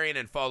vegetarian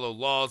and follow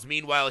laws.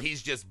 Meanwhile,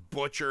 he's just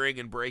butchering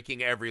and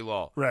breaking every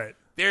law. Right.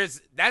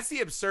 That's the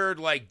absurd,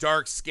 like,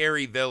 dark,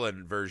 scary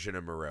villain version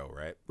of Moreau,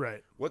 right?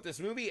 Right. What this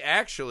movie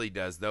actually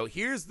does, though,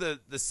 here's the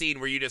scene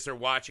where you just are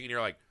watching and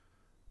you're like,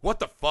 what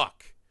the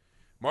fuck?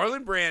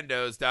 Marlon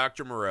Brando's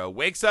Dr. Moreau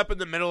wakes up in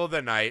the middle of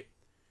the night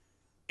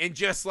in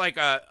just like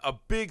a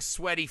big,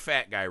 sweaty,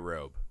 fat guy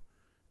robe.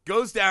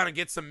 Goes down and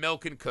gets some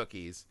milk and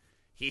cookies.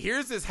 He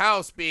hears his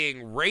house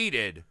being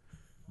raided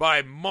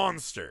by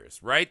monsters,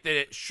 right? That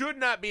it should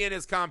not be in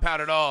his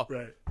compound at all.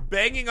 Right.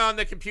 Banging on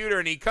the computer,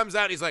 and he comes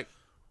out and he's like,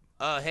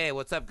 oh, hey,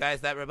 what's up,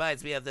 guys? That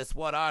reminds me of this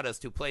one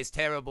artist who plays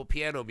terrible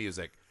piano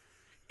music.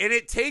 And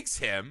it takes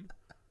him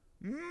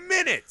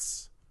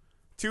minutes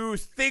to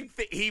think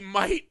that he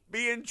might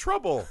be in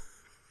trouble,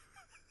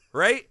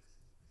 right?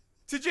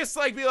 To just,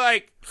 like, be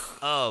like,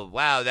 oh,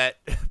 wow, that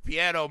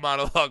piano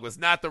monologue was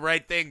not the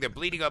right thing. They're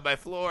bleeding on my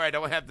floor. I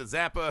don't have the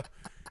Zappa.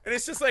 And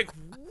it's just like,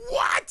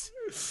 what?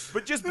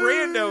 But just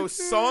Brando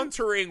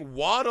sauntering,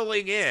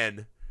 waddling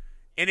in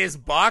his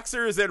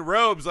boxers and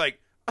robes, like,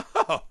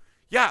 oh,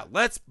 yeah,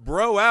 let's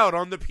bro out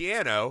on the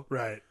piano.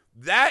 Right.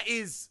 That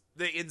is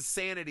the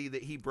insanity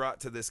that he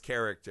brought to this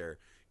character.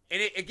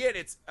 And again,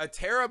 it's a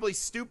terribly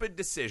stupid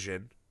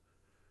decision,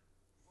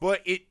 but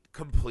it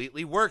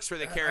completely works for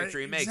the character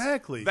he makes.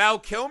 Exactly. Val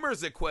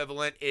Kilmer's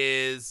equivalent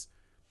is,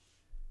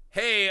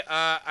 hey,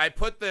 I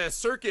put the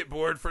circuit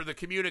board for the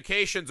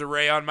communications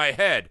array on my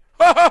head.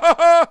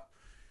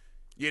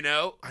 You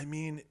know? I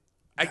mean,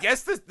 I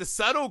guess the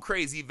subtle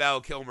crazy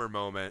Val Kilmer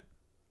moment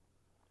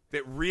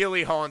that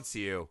really haunts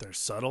you. They're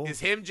subtle. Is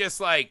him just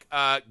like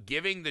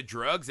giving the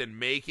drugs and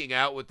making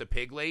out with the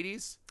pig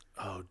ladies.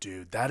 Oh,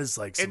 dude, that is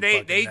like some and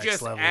they next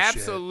just level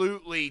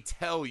absolutely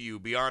tell you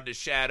beyond a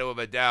shadow of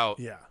a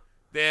doubt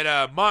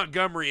that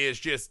Montgomery is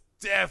just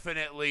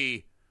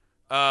definitely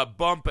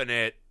bumping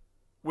it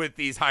with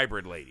these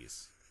hybrid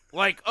ladies.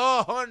 Like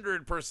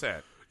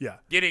 100%. Yeah.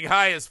 Getting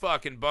high as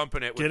fuck and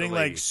bumping it with getting the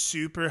like ladies.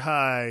 super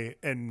high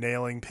and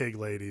nailing pig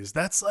ladies.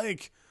 That's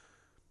like,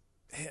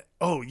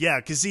 oh yeah,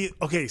 because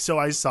so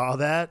I saw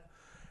that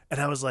and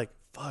I was like,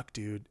 fuck,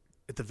 dude.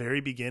 At the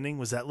very beginning,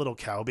 was that little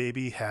cow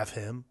baby half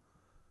him?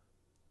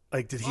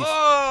 Like, did he?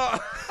 Oh!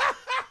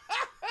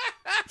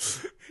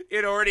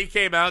 It already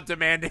came out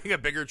demanding a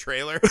bigger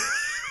trailer.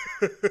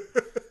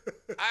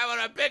 I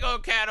want a big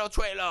old cattle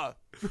trailer.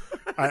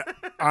 I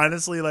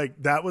honestly,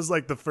 like, that was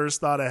like the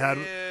first thought I had,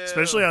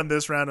 especially on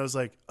this round. I was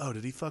like, oh,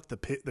 did he fuck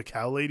the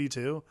cow lady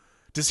too?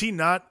 Does he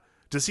not?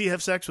 Does he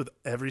have sex with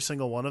every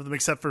single one of them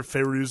except for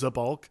Fairuza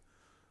Balk?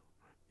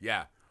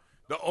 Yeah.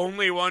 The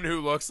only one who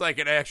looks like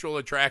an actual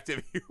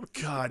attractive human.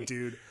 God,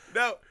 dude.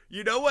 No,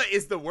 you know what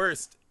is the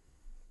worst?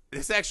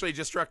 This actually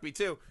just struck me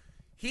too.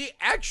 He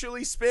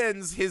actually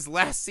spends his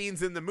last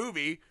scenes in the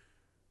movie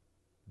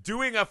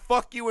doing a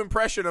fuck you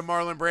impression of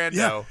Marlon Brando.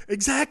 Yeah,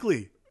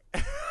 exactly.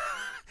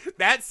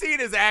 That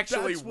scene is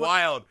actually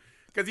wild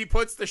because he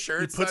puts the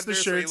shirts on. So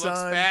he looks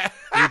fat.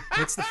 He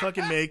puts the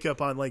fucking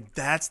makeup on. Like,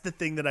 that's the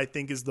thing that I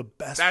think is the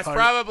best That's part.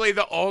 probably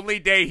the only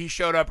day he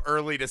showed up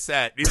early to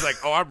set. He's like,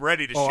 oh, I'm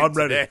ready to shoot I'm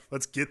ready. today.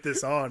 Let's get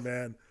this on,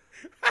 man.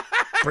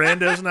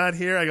 Brando's not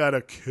here. I got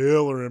a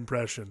killer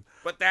impression.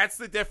 But that's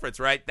the difference,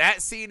 right?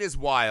 That scene is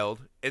wild.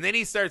 And then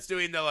he starts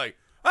doing the like,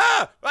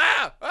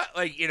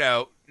 like,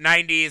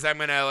 90s, I'm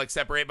going to like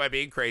separate by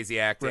being crazy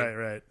acting.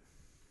 Right.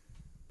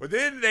 But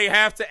then they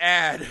have to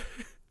add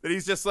that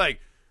he's just like,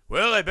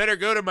 well, I better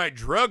go to my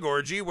drug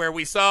orgy where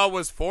we saw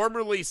was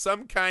formerly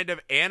some kind of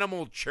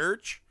animal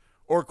church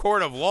or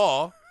court of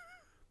law.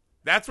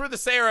 That's where the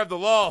sayer of the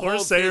law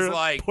holds his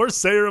like... Poor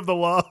sayer of the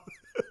law.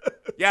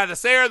 Yeah, the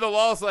sayer of the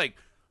law is like,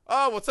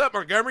 oh, what's up,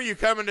 Montgomery? You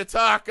coming to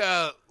talk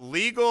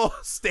legal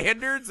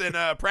standards and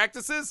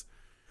practices?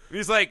 And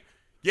he's like,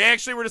 yeah,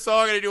 actually, we're just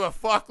all going to do a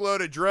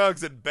fuckload of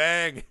drugs and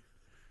bang.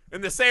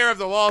 And the sayer of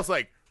the law is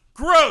like,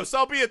 gross,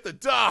 I'll be at the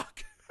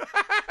dock.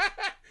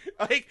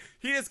 Like,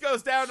 he just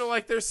goes down to,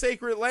 like, their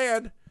sacred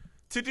land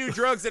to do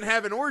drugs and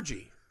have an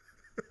orgy.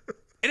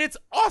 And it's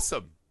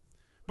awesome.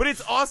 But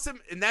it's awesome,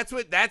 and that's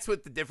what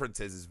the difference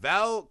is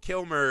Val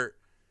Kilmer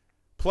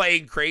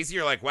playing crazy.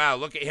 You're like, wow,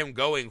 look at him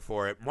going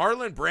for it.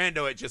 Marlon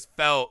Brando, it just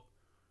felt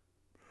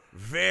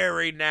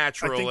very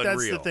natural and real. I think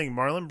that's the thing.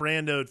 Marlon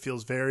Brando, it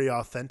feels very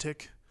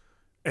authentic.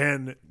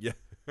 And yeah.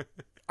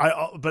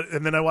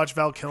 And then I watch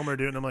Val Kilmer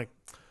do it, and I'm like,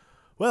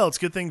 well, it's a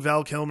good thing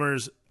Val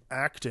Kilmer's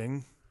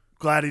acting.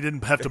 Glad he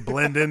didn't have to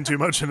blend in too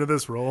much into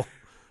this role.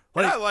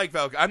 I like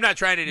Val. I'm not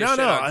trying to just shit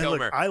on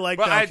Kilmer. I like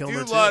Val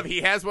Kilmer, I do love.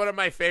 He has one of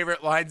my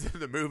favorite lines in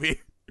the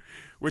movie,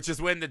 which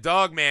is when the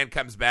dog man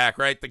comes back.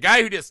 Right, the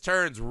guy who just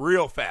turns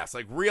real fast,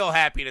 like real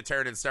happy to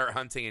turn and start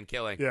hunting and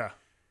killing. Yeah.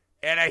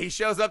 And he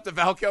shows up to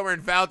Val Kilmer,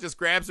 and Val just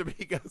grabs him. And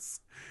he goes,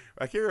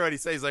 I can't remember what he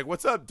says. He's like,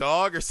 "What's up,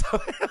 dog?" or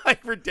something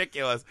like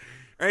ridiculous.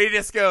 And he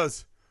just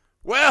goes,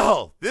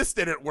 "Well, this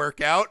didn't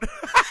work out."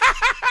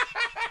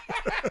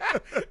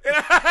 And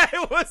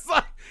I was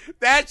like,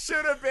 that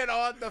should have been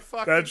on the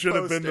fucking poster. That should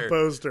have been the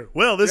poster.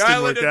 Well, this the didn't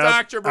Island work of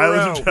out. Dr.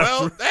 Moreau.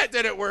 Well, that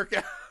didn't work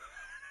out.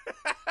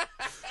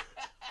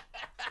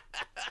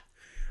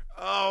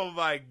 Oh,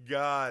 my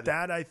God.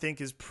 That, I think,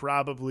 is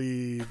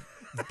probably...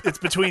 It's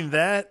between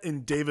that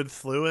and David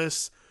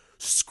Thewlis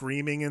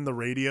screaming in the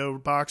radio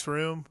box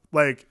room.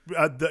 Like,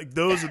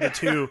 those are the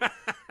two...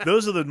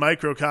 Those are the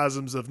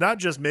microcosms of not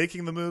just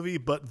making the movie,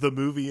 but the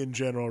movie in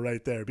general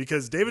right there.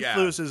 Because David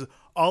Thewlis is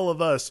all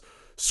of us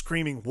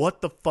screaming,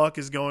 what the fuck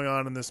is going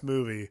on in this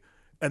movie?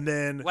 And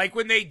then... Like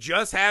when they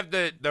just have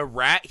the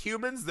rat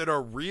humans that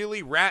are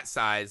really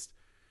rat-sized,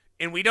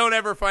 and we don't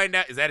ever find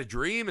out, is that a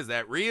dream? Is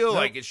that real? Nope.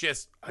 Like, it's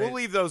just, we'll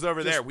leave those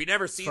over there. We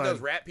never see those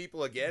rat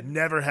people again.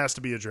 Never has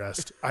to be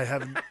addressed. I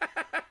haven't...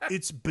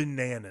 It's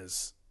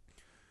bananas.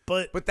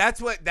 But that's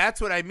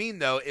what I mean,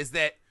 though, is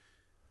that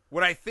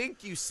what I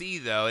think you see,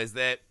 though, is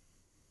that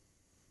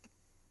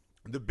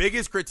the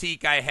biggest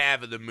critique I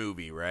have of the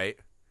movie, right?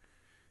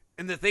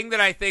 And the thing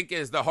that I think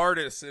is the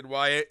hardest and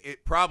why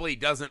it probably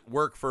doesn't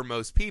work for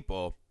most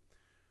people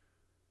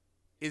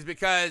is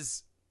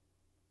because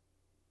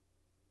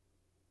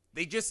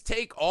they just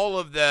take all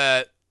of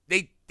the...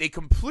 They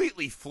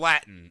completely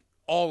flatten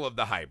all of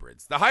the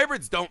hybrids. The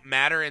hybrids don't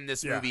matter in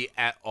this movie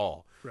at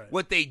all. Right.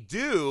 What they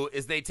do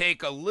is they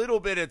take a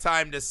little bit of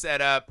time to set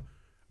up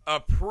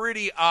a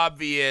pretty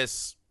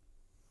obvious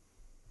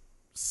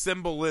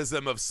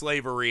symbolism of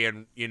slavery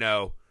and,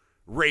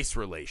 race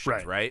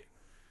relations, right?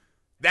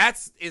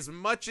 That's as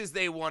much as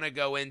they want to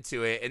go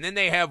into it. And then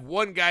they have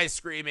one guy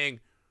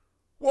screaming,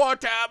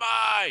 "What am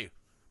I?"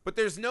 But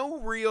there's no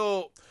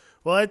real...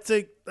 Well, I'd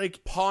say,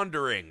 like...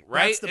 pondering,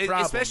 right? That's the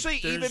problem. Especially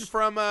even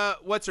from,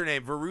 what's her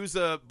name?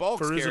 Veruza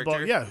Balk's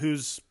character.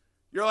 Who's...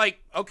 You're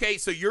like, okay,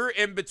 so you're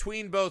in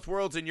between both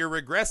worlds and you're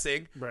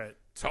regressing. Right.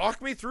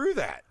 Talk me through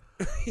that.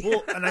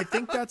 Well, and I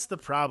think that's the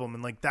problem.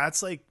 And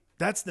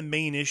that's the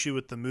main issue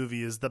with the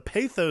movie is the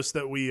pathos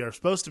that we are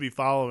supposed to be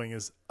following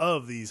is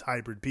of these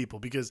hybrid people,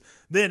 because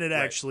then it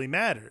actually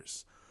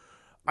matters.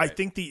 Right. I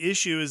think the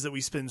issue is that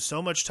we spend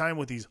so much time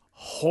with these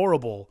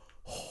horrible,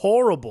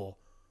 horrible,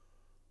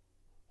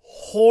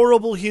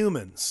 horrible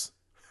humans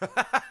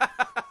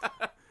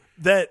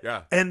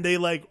that, and they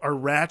are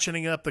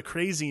ratcheting up the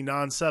crazy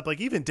nonstop.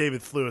 Like even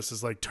David Thewlis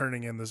is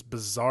turning in this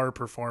bizarre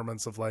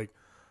performance of I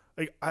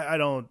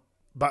don't,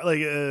 but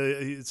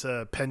it's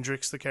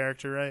Pendrix, the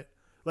character, right?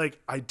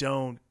 I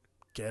don't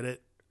get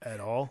it at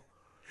all.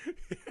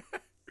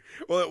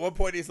 Well, at one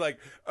point he's like,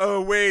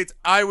 "Oh wait,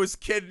 I was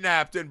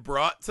kidnapped and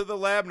brought to the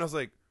lab," and I was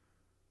like,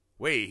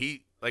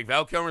 "Wait,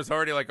 Val Kilmer's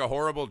already a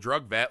horrible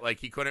drug vet.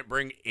 He couldn't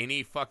bring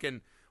any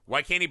fucking.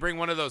 Why can't he bring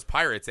one of those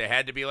pirates? It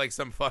had to be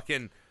some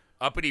fucking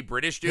uppity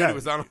British dude who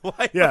was on a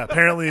life." Yeah,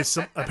 apparently the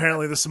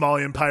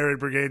Somalian pirate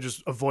brigade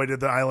just avoided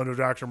the island of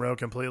Dr. Moreau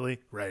completely.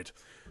 Right.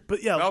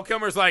 But yeah, Val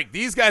Kilmer's like,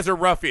 "These guys are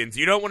ruffians.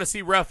 You don't want to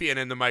see ruffian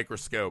in the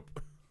microscope."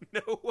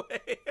 No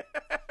way.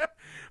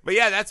 But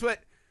yeah, that's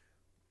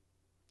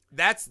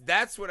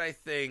what I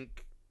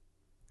think.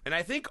 And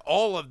I think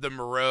all of the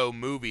Moreau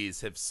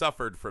movies have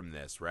suffered from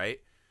this, right?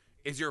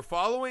 Is you're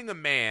following a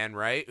man,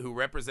 right, who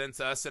represents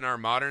us in our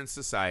modern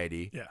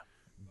society,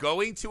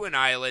 going to an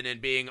island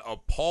and being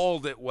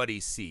appalled at what he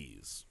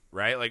sees,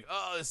 right?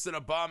 Oh, this is an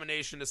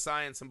abomination to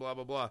science and blah,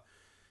 blah, blah.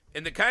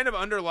 And the kind of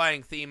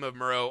underlying theme of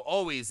Moreau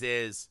always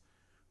is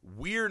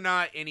we're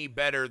not any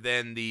better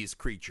than these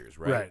creatures,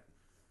 right?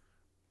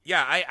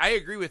 Yeah, I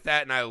agree with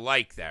that, and I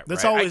like that.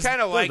 That's right? always, I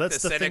kind of like the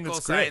cynical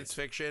science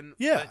fiction.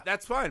 Yeah.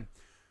 That's fine.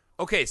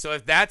 Okay, so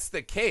if that's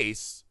the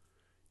case,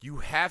 you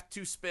have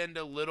to spend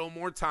a little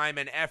more time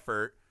and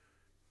effort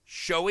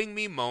showing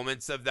me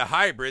moments of the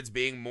hybrids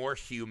being more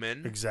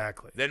human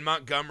than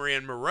Montgomery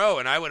and Moreau.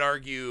 And I would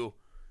argue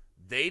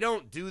they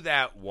don't do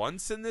that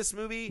once in this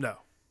movie. No.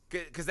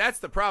 Because that's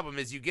the problem,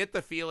 is you get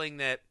the feeling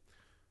that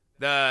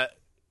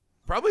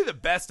probably the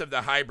best of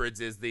the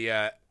hybrids is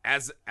the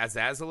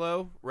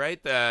Azazelo,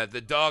 right?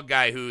 The dog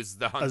guy who's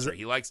the hunter.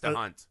 He likes to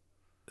hunt.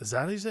 Is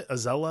that his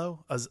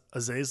Azello?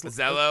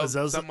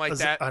 Azello, something like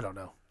that. I don't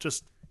know.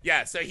 Just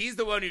yeah. So he's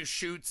the one who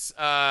shoots,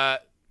 Lomai,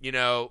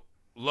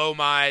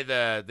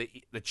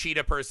 the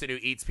cheetah person who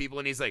eats people,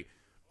 and he's like,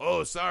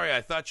 "Oh, sorry,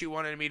 I thought you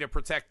wanted me to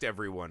protect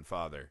everyone,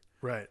 Father."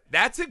 Right.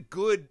 That's a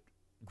good,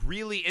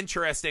 really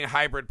interesting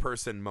hybrid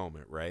person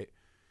moment, right?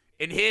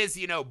 In his,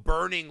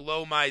 burning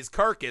Lomai's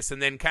carcass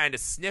and then kind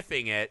of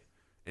sniffing it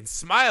and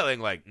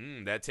smiling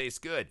that tastes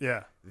good.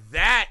 Yeah.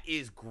 That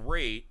is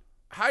great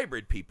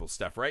hybrid people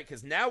stuff, right?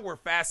 Because now we're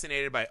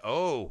fascinated by,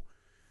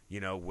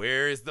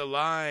 where is the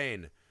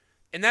line?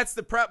 And that's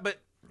the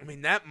but I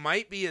mean, that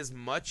might be as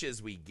much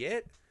as we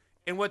get.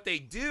 And what they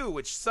do,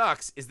 which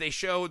sucks, is they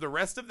show the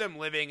rest of them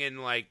living in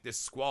like this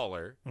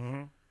squalor.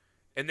 Mm-hmm.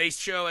 And they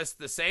show us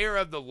the sayer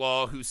of the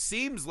law, who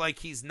seems like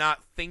he's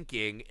not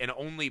thinking and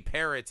only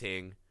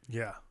parroting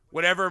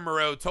whatever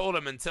Moreau told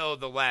him until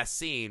the last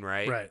scene,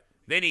 right? Right.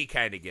 Then he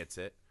kind of gets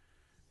it.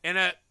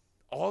 And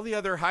all the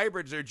other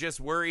hybrids are just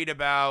worried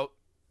about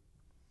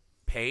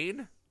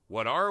pain.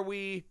 What are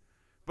we?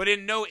 But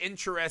in no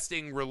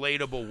interesting,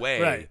 relatable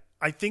way. Right.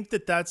 I think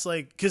that's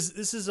like, because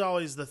this is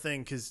always the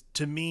thing, because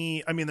to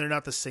me, I mean, they're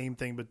not the same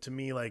thing, but to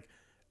me, like,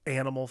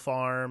 Animal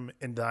Farm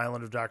and The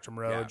Island of Dr.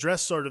 Moreau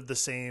address sort of the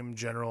same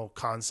general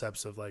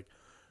concepts of, like,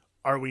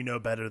 are we no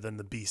better than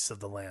the beasts of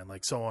the land,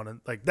 like so on,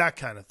 and like that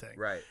kind of thing.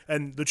 Right.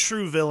 And the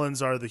true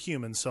villains are the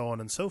humans, so on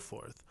and so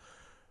forth.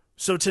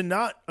 So to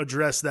not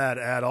address that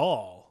at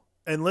all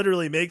and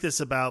literally make this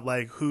about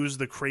like who's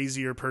the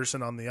crazier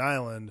person on the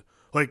island,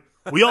 like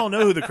we all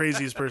know who the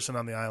craziest person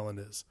on the island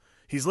is.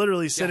 He's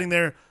literally sitting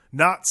there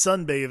not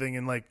sunbathing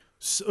and like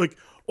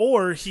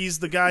or he's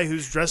the guy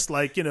who's dressed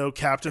like,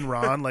 Captain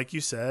Ron, like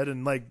you said,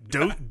 and like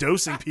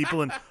dosing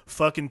people and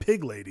fucking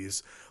pig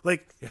ladies.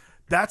 Like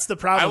that's the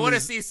problem. I want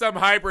to see some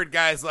hybrid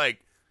guys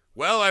like,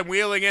 well, I'm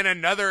wheeling in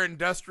another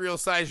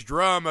industrial-sized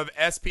drum of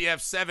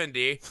SPF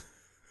 70.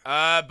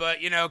 But,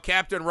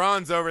 Captain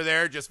Ron's over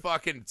there just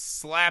fucking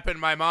slapping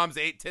my mom's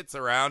 8 tits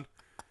around.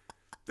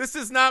 This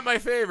is not my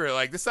favorite.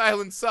 Like, this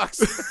island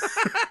sucks.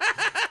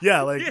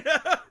 Yeah, like,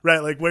 right,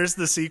 like, where's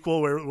the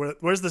sequel?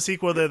 Where's the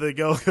sequel that they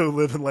go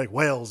live in, like,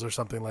 Wales or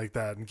something like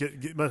that and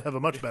have a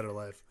much better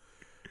life?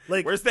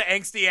 Like, where's the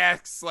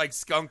angsty-ass, like,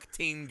 skunk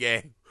teen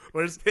gang?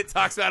 It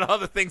talks about all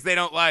the things they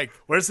don't like.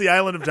 Where's The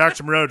Island of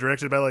Dr. Moreau,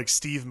 directed by, like,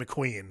 Steve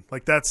McQueen?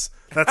 Like, that's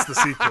the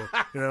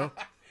sequel,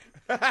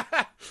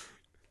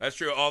 That's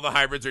true. All the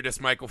hybrids are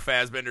just Michael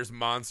Fassbender's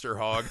monster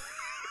hog.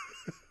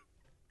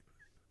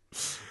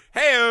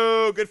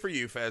 Hey-oh, good for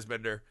you,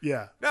 Fassbender.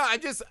 Yeah. No,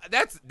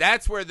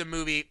 that's where the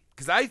movie,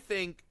 because I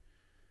think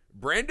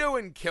Brando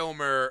and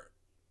Kilmer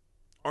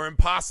are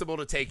impossible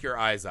to take your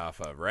eyes off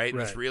of, right? In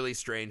this really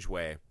strange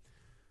way.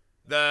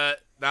 The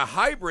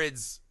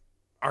hybrids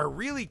are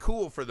really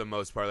cool for the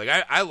most part. Like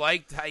I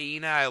liked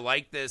Hyena. I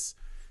like this,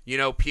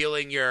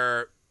 peeling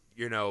your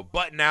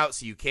button out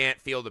so you can't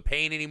feel the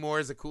pain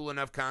anymore is a cool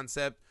enough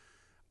concept.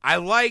 I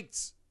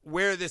liked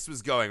where this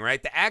was going,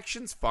 right? The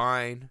action's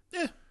fine.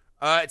 Yeah.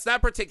 It's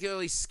not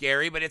particularly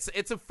scary, but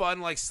it's a fun,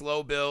 like,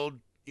 slow build,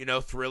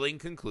 thrilling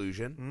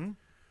conclusion.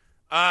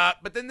 Mm-hmm.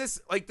 But then this,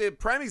 like, the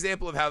prime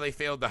example of how they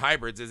failed the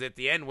hybrids is at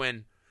the end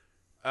when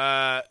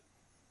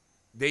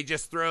they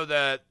just throw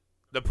the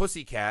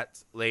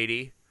pussycat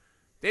lady.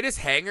 They just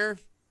hang her,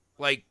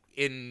 like,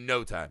 in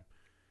no time.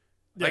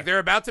 Yeah. Like, they're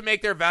about to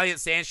make their valiant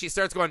stand. She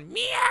starts going,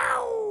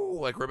 meow!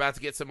 Like, we're about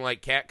to get some,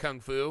 like, cat kung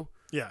fu.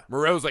 Yeah.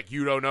 Moreau's like,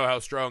 you don't know how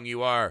strong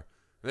you are.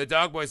 And the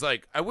dog boy's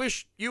like, I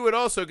wish you had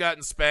also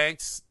gotten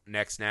spanked.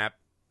 Neck snap.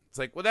 It's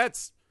like, well,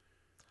 that's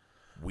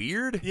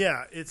weird.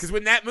 Yeah. Because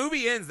when that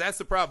movie ends, that's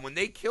the problem. When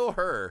they kill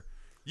her,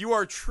 you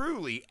are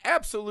truly,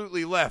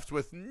 absolutely left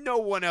with no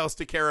one else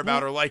to care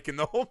about or like in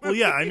the whole movie.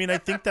 Well, yeah. I mean, I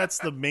think that's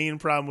the main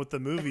problem with the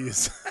movie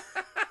is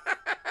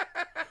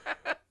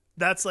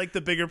that's like the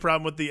bigger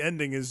problem with the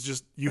ending is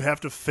just you have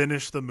to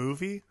finish the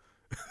movie.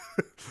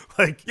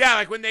 Like, yeah,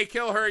 like when they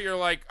kill her, you're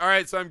like, all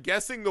right, so I'm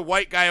guessing the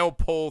white guy will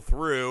pull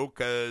through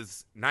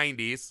because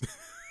 90s,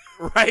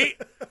 right?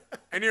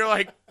 And you're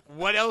like,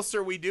 what else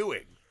are we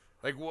doing?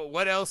 Like,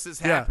 what else is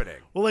happening?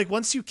 Well, like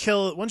once you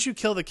kill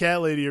the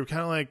cat lady, you're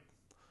kind of like,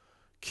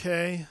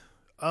 okay.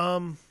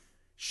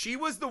 She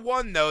was the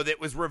one though that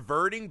was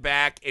reverting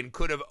back and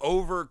could have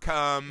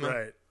overcome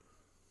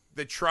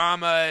the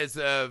traumas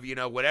of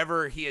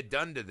whatever he had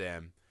done to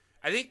them.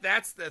 I think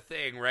that's the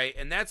thing, right?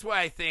 And that's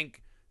why I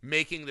think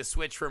making the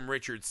switch from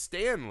Richard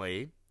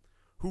Stanley,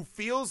 who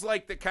feels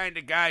like the kind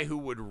of guy who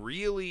would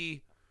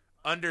really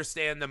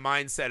understand the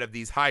mindset of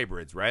these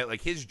hybrids, right?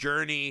 Like his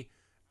journey,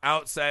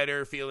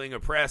 outsider, feeling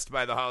oppressed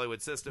by the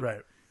Hollywood system.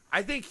 Right.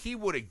 I think he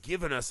would have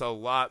given us a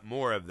lot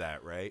more of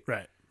that, right?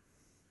 Right.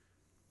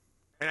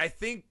 And I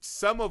think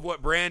some of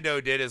what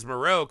Brando did as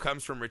Moreau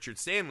comes from Richard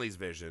Stanley's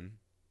vision.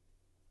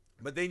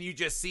 But then you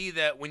just see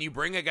that when you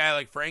bring a guy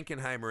like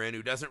Frankenheimer in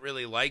who doesn't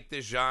really like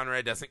this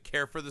genre, doesn't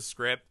care for the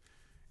script,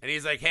 and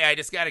he's like, hey, I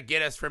just got to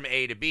get us from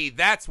A to B.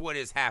 That's what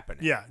is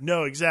happening. Yeah,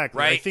 no, exactly.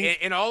 Right? I think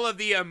and all of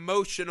the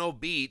emotional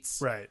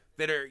beats right.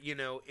 that are,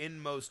 in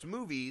most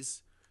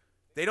movies,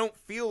 they don't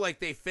feel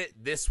like they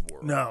fit this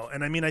world. No,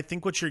 and I mean, I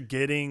think what you're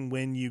getting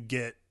when you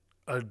get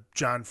a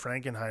John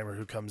Frankenheimer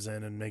who comes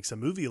in and makes a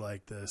movie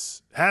like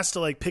this has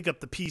to, like, pick up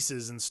the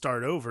pieces and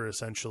start over,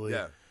 essentially.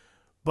 Yeah.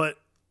 But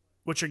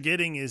what you're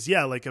getting is,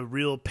 like a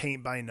real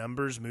paint by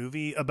numbers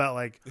movie about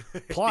like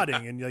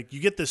plotting and like you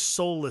get this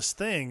soulless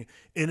thing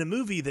in a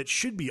movie that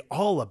should be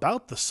all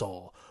about the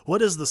soul.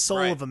 What is the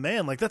soul of a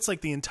man? Like that's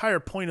like the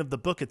entire point of the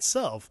book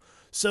itself.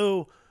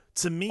 So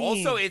to me,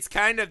 also it's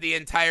kind of the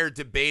entire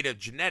debate of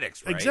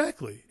genetics, right?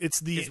 Exactly.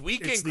 It's we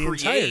can the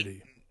create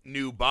entirety.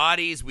 new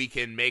bodies, we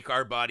can make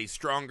our bodies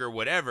stronger,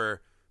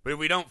 whatever. But if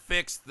we don't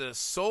fix the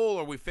soul,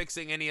 are we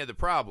fixing any of the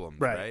problems?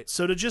 Right.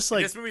 So to just like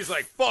and this movie's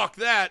like, fuck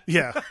that.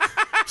 Yeah.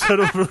 So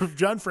to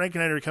John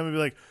Frankenheimer to come and be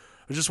like,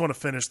 I just want to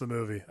finish the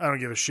movie. I don't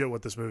give a shit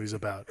what this movie's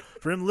about.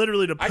 For him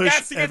literally to push I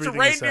got to get to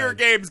reindeer aside.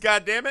 games,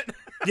 goddammit.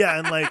 Yeah,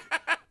 and like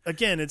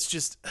again, it's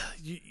just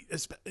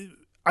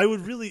I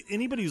would really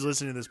anybody who's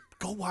listening to this,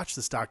 go watch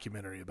this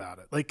documentary about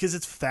it. Like, because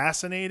it's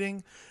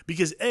fascinating.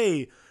 Because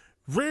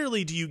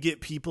rarely do you get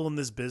people in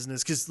this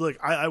business. Because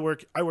look, I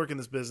work in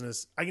this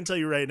business. I can tell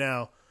you right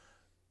now,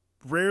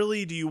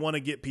 rarely do you want to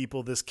get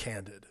people this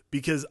candid.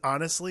 Because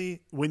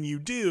honestly, when you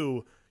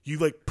do, you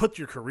like put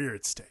your career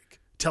at stake,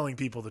 telling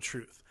people the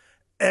truth.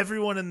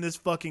 Everyone in this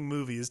fucking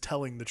movie is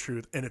telling the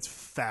truth, and it's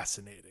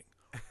fascinating.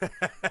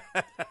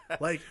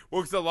 Like,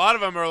 well, because a lot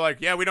of them are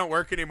like, yeah, we don't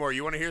work anymore.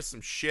 You want to hear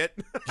some shit?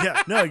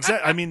 Yeah, no,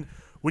 exactly. I mean,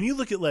 when you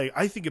look at like,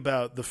 I think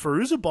about the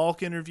Fairuza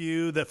Balk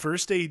interview, that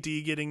first AD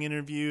getting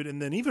interviewed,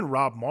 and then even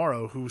Rob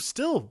Morrow, who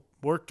still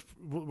worked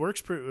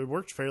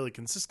fairly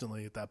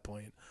consistently at that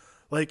point.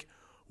 Like,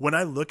 when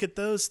I look at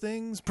those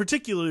things,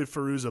 particularly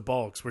Fairuza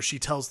Balk's, where she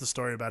tells the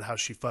story about how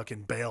she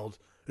fucking bailed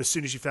as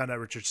soon as she found out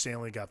Richard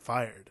Stanley got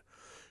fired.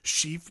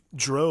 She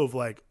drove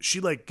she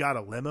got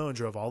a limo and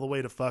drove all the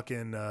way to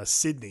fucking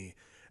Sydney,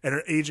 and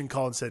her agent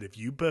called and said, if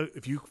you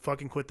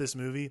fucking quit this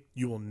movie,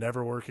 you will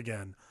never work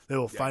again. They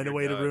will find a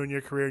way to ruin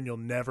your career and you'll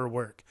never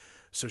work.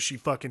 So she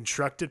fucking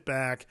trucked it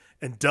back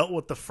and dealt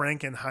with the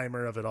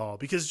Frankenheimer of it all.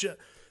 Because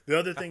the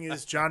other thing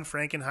is, John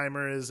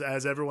Frankenheimer is,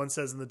 as everyone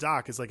says in the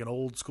doc, is like an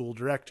old school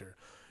director.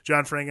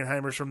 John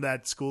Frankenheimer's from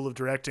that school of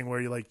directing where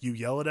you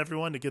yell at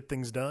everyone to get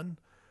things done.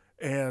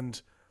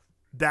 And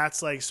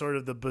that's like sort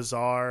of the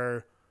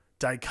bizarre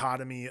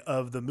dichotomy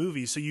of the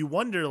movie. So you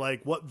wonder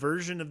like what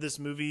version of this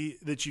movie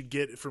that you'd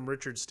get from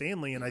Richard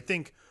Stanley. And I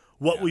think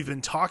what we've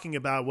been talking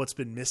about, what's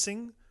been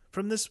missing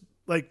from this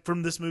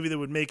movie that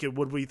would make it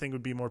what we think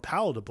would be more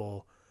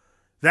palatable,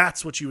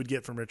 that's what you would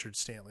get from Richard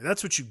Stanley.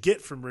 That's what you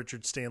get from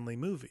Richard Stanley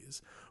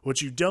movies.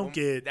 What you don't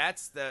get.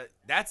 That's the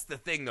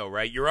thing though,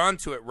 right? You're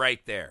onto it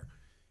right there.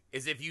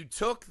 Is if you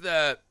took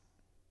because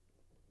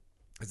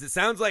it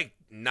sounds like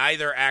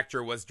neither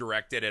actor was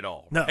directed at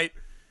all, no. Right?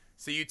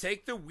 So you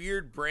take the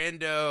weird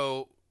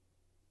Brando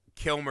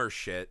Kilmer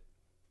shit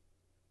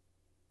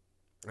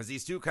as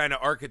these two kind of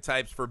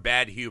archetypes for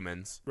bad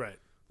humans. Right.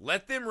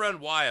 Let them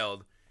run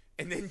wild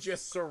and then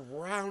just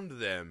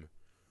surround them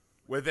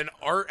with an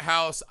art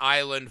house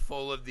island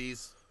full of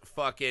these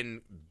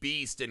fucking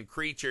beasts and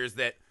creatures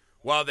that,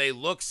 while they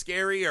look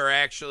scary, are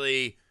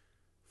actually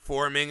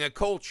forming a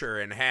culture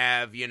and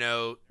have,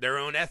 their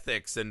own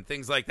ethics and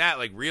things like that,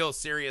 like real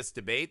serious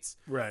debates.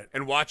 Right.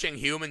 And watching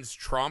humans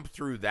tromp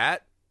through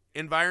that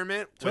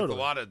environment with a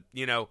lot of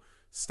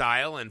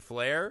style and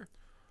flair.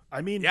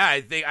 I mean, yeah,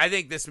 I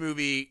think this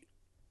movie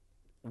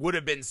would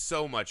have been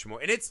so much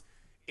more. And it's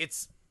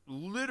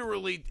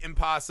literally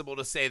impossible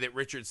to say that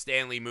Richard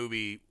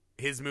Stanley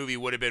his movie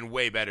would have been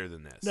way better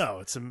than this.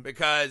 No,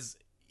 because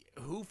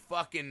who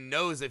fucking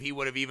knows if he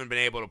would have even been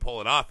able to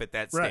pull it off at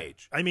that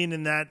stage. I mean,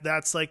 and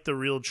that's like the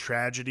real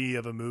tragedy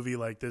of a movie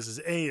like this is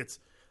it's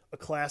a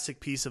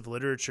classic piece of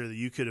literature that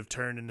you could have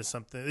turned into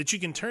something that you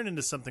can turn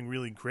into something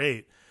really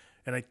great.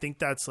 And I think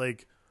that's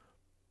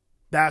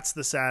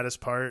the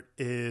saddest part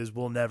is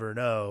we'll never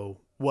know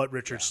what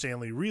Richard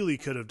Stanley really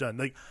could have done.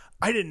 Like,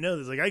 I didn't know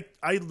this. Like,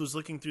 I was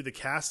looking through the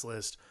cast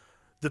list.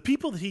 The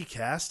people that he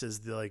cast as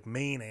the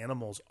main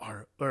animals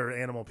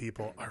animal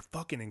people are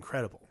fucking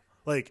incredible.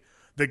 Like,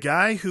 the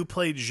guy who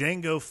played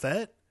Jango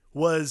Fett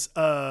was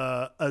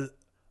Azazello.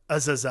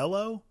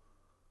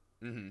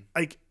 Mm-hmm.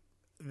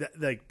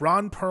 Like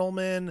Ron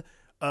Perlman,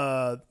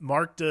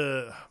 Mark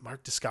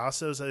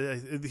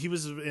Dacascos. He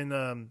was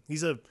in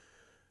he's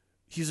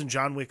in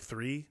John Wick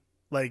 3.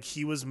 Like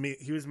he was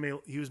Mei-Ling,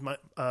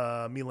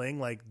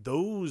 like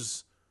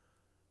those,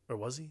 or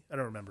was he? I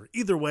don't remember.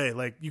 Either way,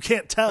 like you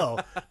can't tell,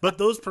 but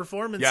those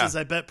performances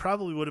I bet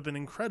probably would have been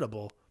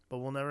incredible. But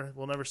we'll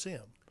never see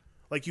him.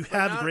 Like you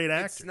have great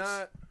actors. And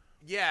I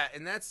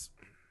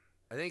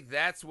think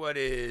that's what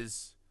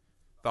is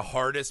the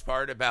hardest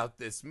part about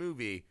this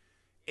movie.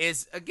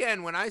 Is,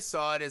 again, when I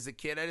saw it as a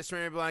kid, I just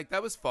remember like,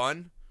 that was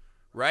fun,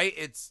 right?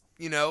 It's,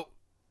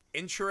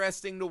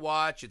 interesting to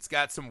watch. It's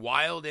got some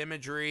wild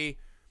imagery.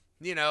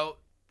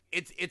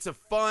 It's a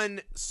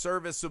fun,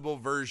 serviceable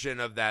version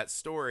of that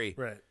story.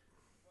 Right.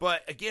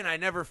 But, again, I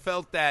never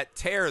felt that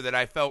tear that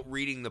I felt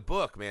reading the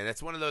book, man.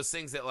 That's one of those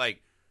things that,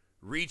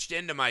 reached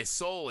into my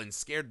soul and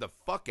scared the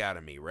fuck out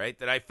of me, right?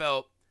 That I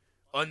felt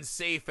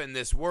unsafe in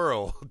this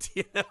world,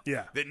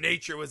 Yeah. That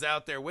nature was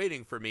out there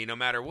waiting for me no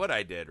matter what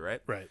I did,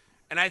 right? Right.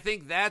 And I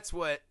think that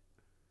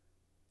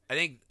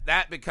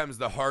becomes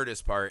the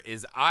hardest part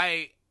is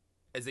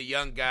as a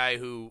young guy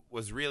who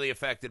was really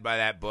affected by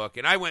that book,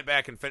 and I went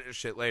back and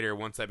finished it later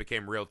once I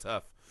became real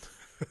tough,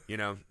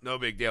 no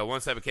big deal.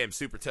 Once I became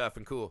super tough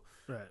and cool,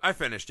 right. I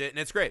finished it and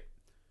it's great.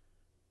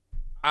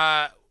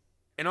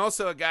 And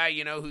also a guy,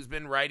 you know, who's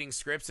been writing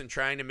scripts and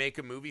trying to make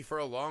a movie for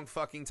a long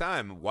fucking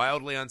time,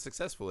 wildly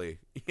unsuccessfully,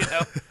 you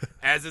know,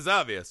 as is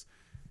obvious.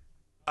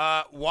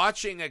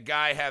 Watching a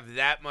guy have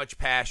that much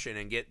passion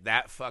and get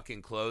that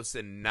fucking close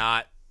and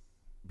not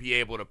be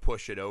able to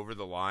push it over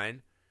the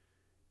line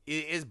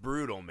is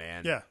brutal,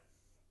 man. Yeah.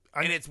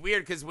 And it's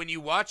weird because when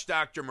you watch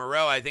Dr.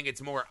 Moreau, I think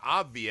it's more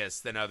obvious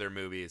than other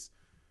movies.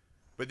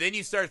 But then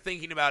you start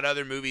thinking about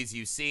other movies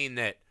you've seen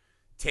that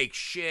take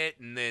shit,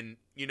 and then,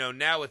 you know,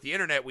 now with the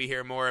internet we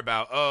hear more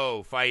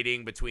about,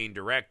 fighting between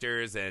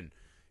directors and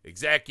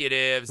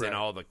executives and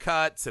all the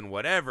cuts and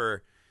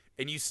whatever.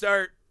 And you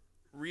start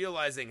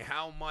realizing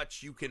how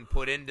much you can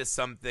put into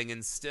something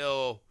and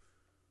still,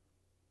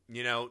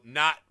 you know,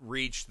 not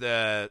reach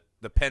the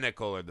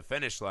pinnacle or the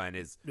finish line.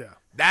 Is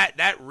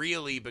that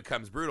really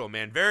becomes brutal,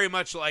 man. Very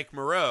much like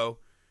Moreau.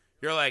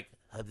 You're like,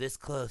 I'm this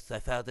close. I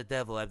found the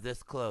devil. I'm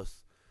this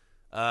close.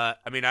 I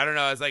mean, I don't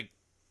know. I was like,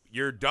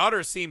 your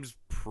daughter seems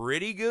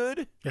pretty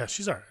good. Yeah,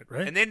 she's all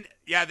right? And then,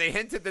 they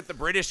hinted that the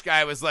British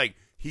guy was like,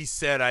 he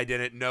said I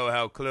didn't know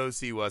how close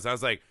he was. I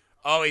was like,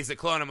 oh, he's a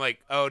clone. I'm like,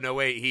 oh, no,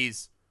 wait,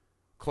 he's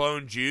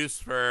clone juice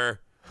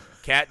for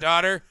cat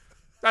daughter?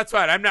 That's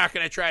fine. I'm not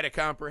going to try to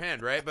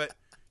comprehend, right? But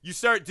you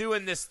start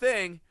doing this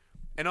thing,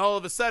 and all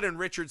of a sudden,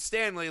 Richard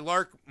Stanley,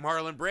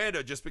 Marlon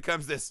Brando, just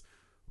becomes this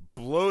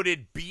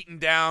bloated, beaten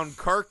down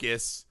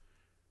carcass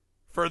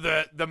for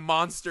the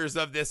monsters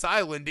of this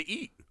island to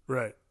eat.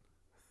 Right.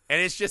 And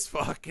it's just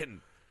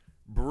fucking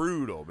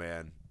brutal,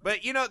 man.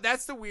 But, you know,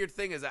 that's the weird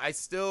thing is I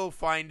still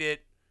find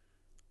it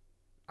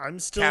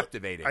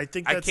captivating. I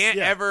think I can't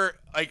ever,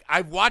 like,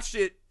 I've watched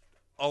it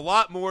a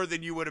lot more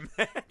than you would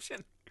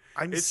imagine.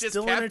 It's still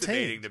just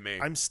captivating entertained. to me.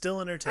 I'm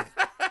still entertained.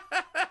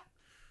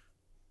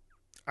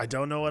 I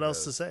don't know what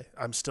else to say.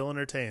 I'm still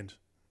entertained.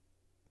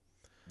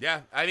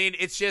 Yeah, I mean,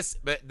 it's just,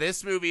 but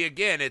this movie,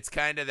 again, it's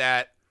kind of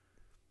that,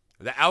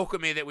 the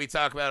alchemy that we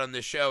talk about on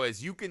this show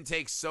is you can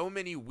take so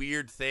many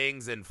weird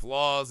things and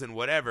flaws and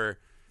whatever,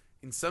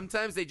 and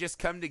sometimes they just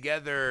come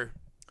together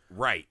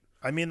right.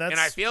 I mean, that's and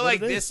I feel like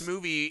this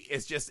movie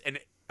is just an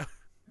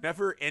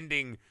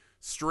never-ending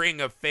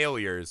string of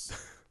failures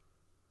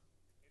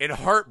and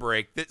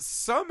heartbreak that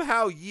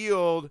somehow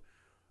yield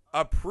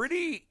a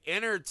pretty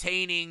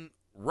entertaining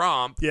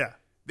romp. Yeah.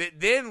 That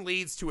then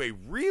leads to a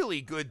really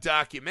good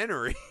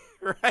documentary,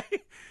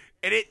 right?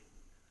 And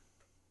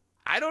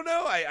I don't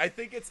know. I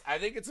think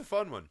it's a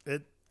fun one.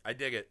 I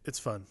dig it. It's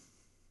fun.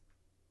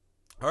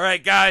 All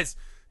right, guys.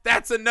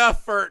 That's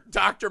enough for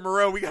Dr.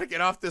 Moreau. We got to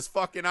get off this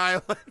fucking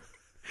island.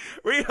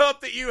 We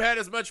hope that you had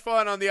as much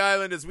fun on the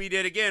island as we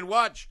did. Again,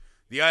 watch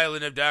The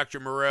Island of Dr.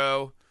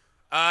 Moreau.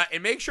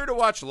 And make sure to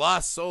watch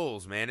Lost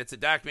Souls, man. It's a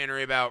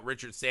documentary about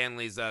Richard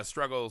Stanley's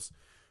struggles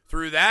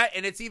through that.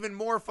 And it's even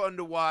more fun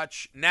to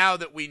watch now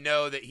that we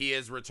know that he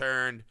has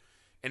returned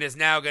and is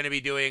now going to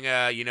be doing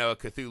a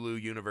Cthulhu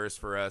universe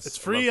for us. It's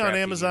free on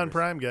Amazon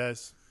Prime,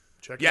 guys.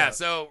 Check it out. Yeah,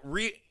 so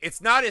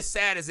it's not as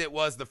sad as it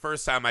was the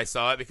first time I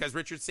saw it because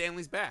Richard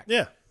Stanley's back.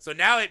 Yeah. So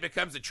now it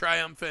becomes a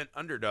triumphant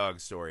underdog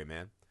story,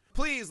 man.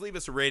 Please leave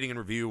us a rating and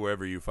review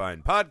wherever you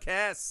find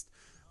podcasts.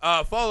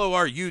 Follow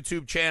our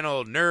YouTube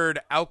channel, Nerd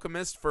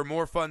Alchemist, for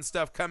more fun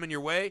stuff coming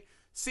your way.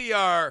 See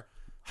our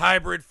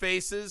hybrid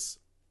faces.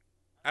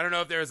 I don't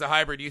know if there was a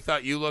hybrid you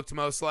thought you looked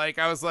most like.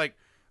 I was like,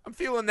 I'm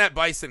feeling that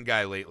bison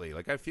guy lately.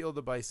 Like, I feel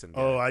the bison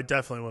guy. Oh, I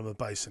definitely went with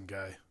the bison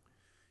guy.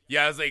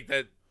 Yeah, I was like,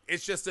 that.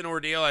 It's just an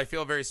ordeal. I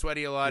feel very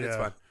sweaty a lot. Yeah. It's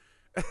fun.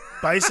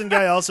 Bison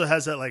guy also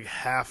has that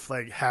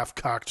half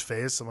cocked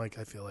face. I'm like,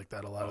 I feel like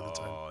that a lot of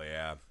the time. Oh,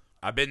 yeah.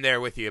 I've been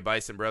there with you,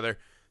 Bison brother.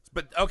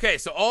 But, okay,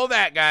 so all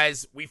that,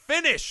 guys, we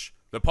finish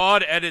the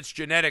Pod Edits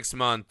Genetics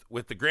Month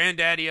with the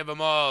granddaddy of them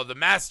all, the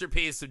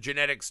masterpiece of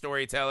genetic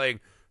storytelling,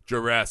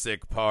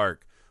 Jurassic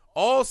Park.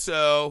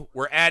 Also,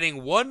 we're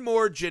adding one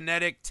more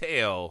genetic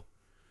tale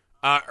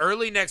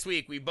early next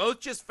week. We both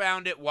just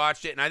found it,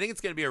 watched it, and I think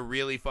it's going to be a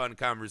really fun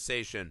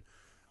conversation.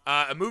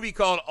 A movie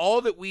called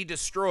All That We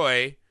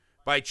Destroy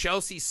by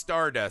Chelsea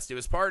Stardust. It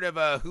was part of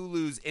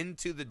Hulu's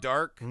Into the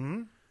Dark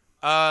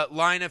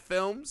line of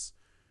films.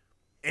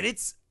 And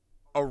it's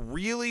a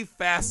really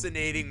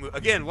fascinating movie.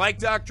 Again, like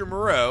Dr.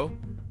 Moreau,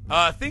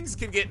 things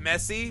can get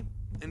messy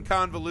and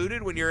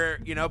convoluted when you're,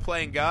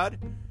 playing God.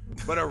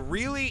 But a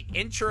really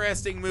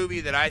interesting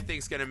movie that I think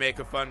is going to make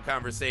a fun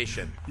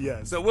conversation.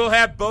 Yes. So we'll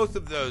have both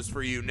of those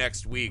for you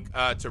next week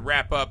to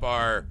wrap up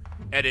our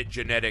Edit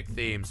Genetic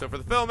theme. So for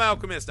the Film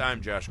Alchemist,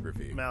 I'm Josh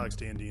Griffey. I'm Alex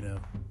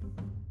Dandino.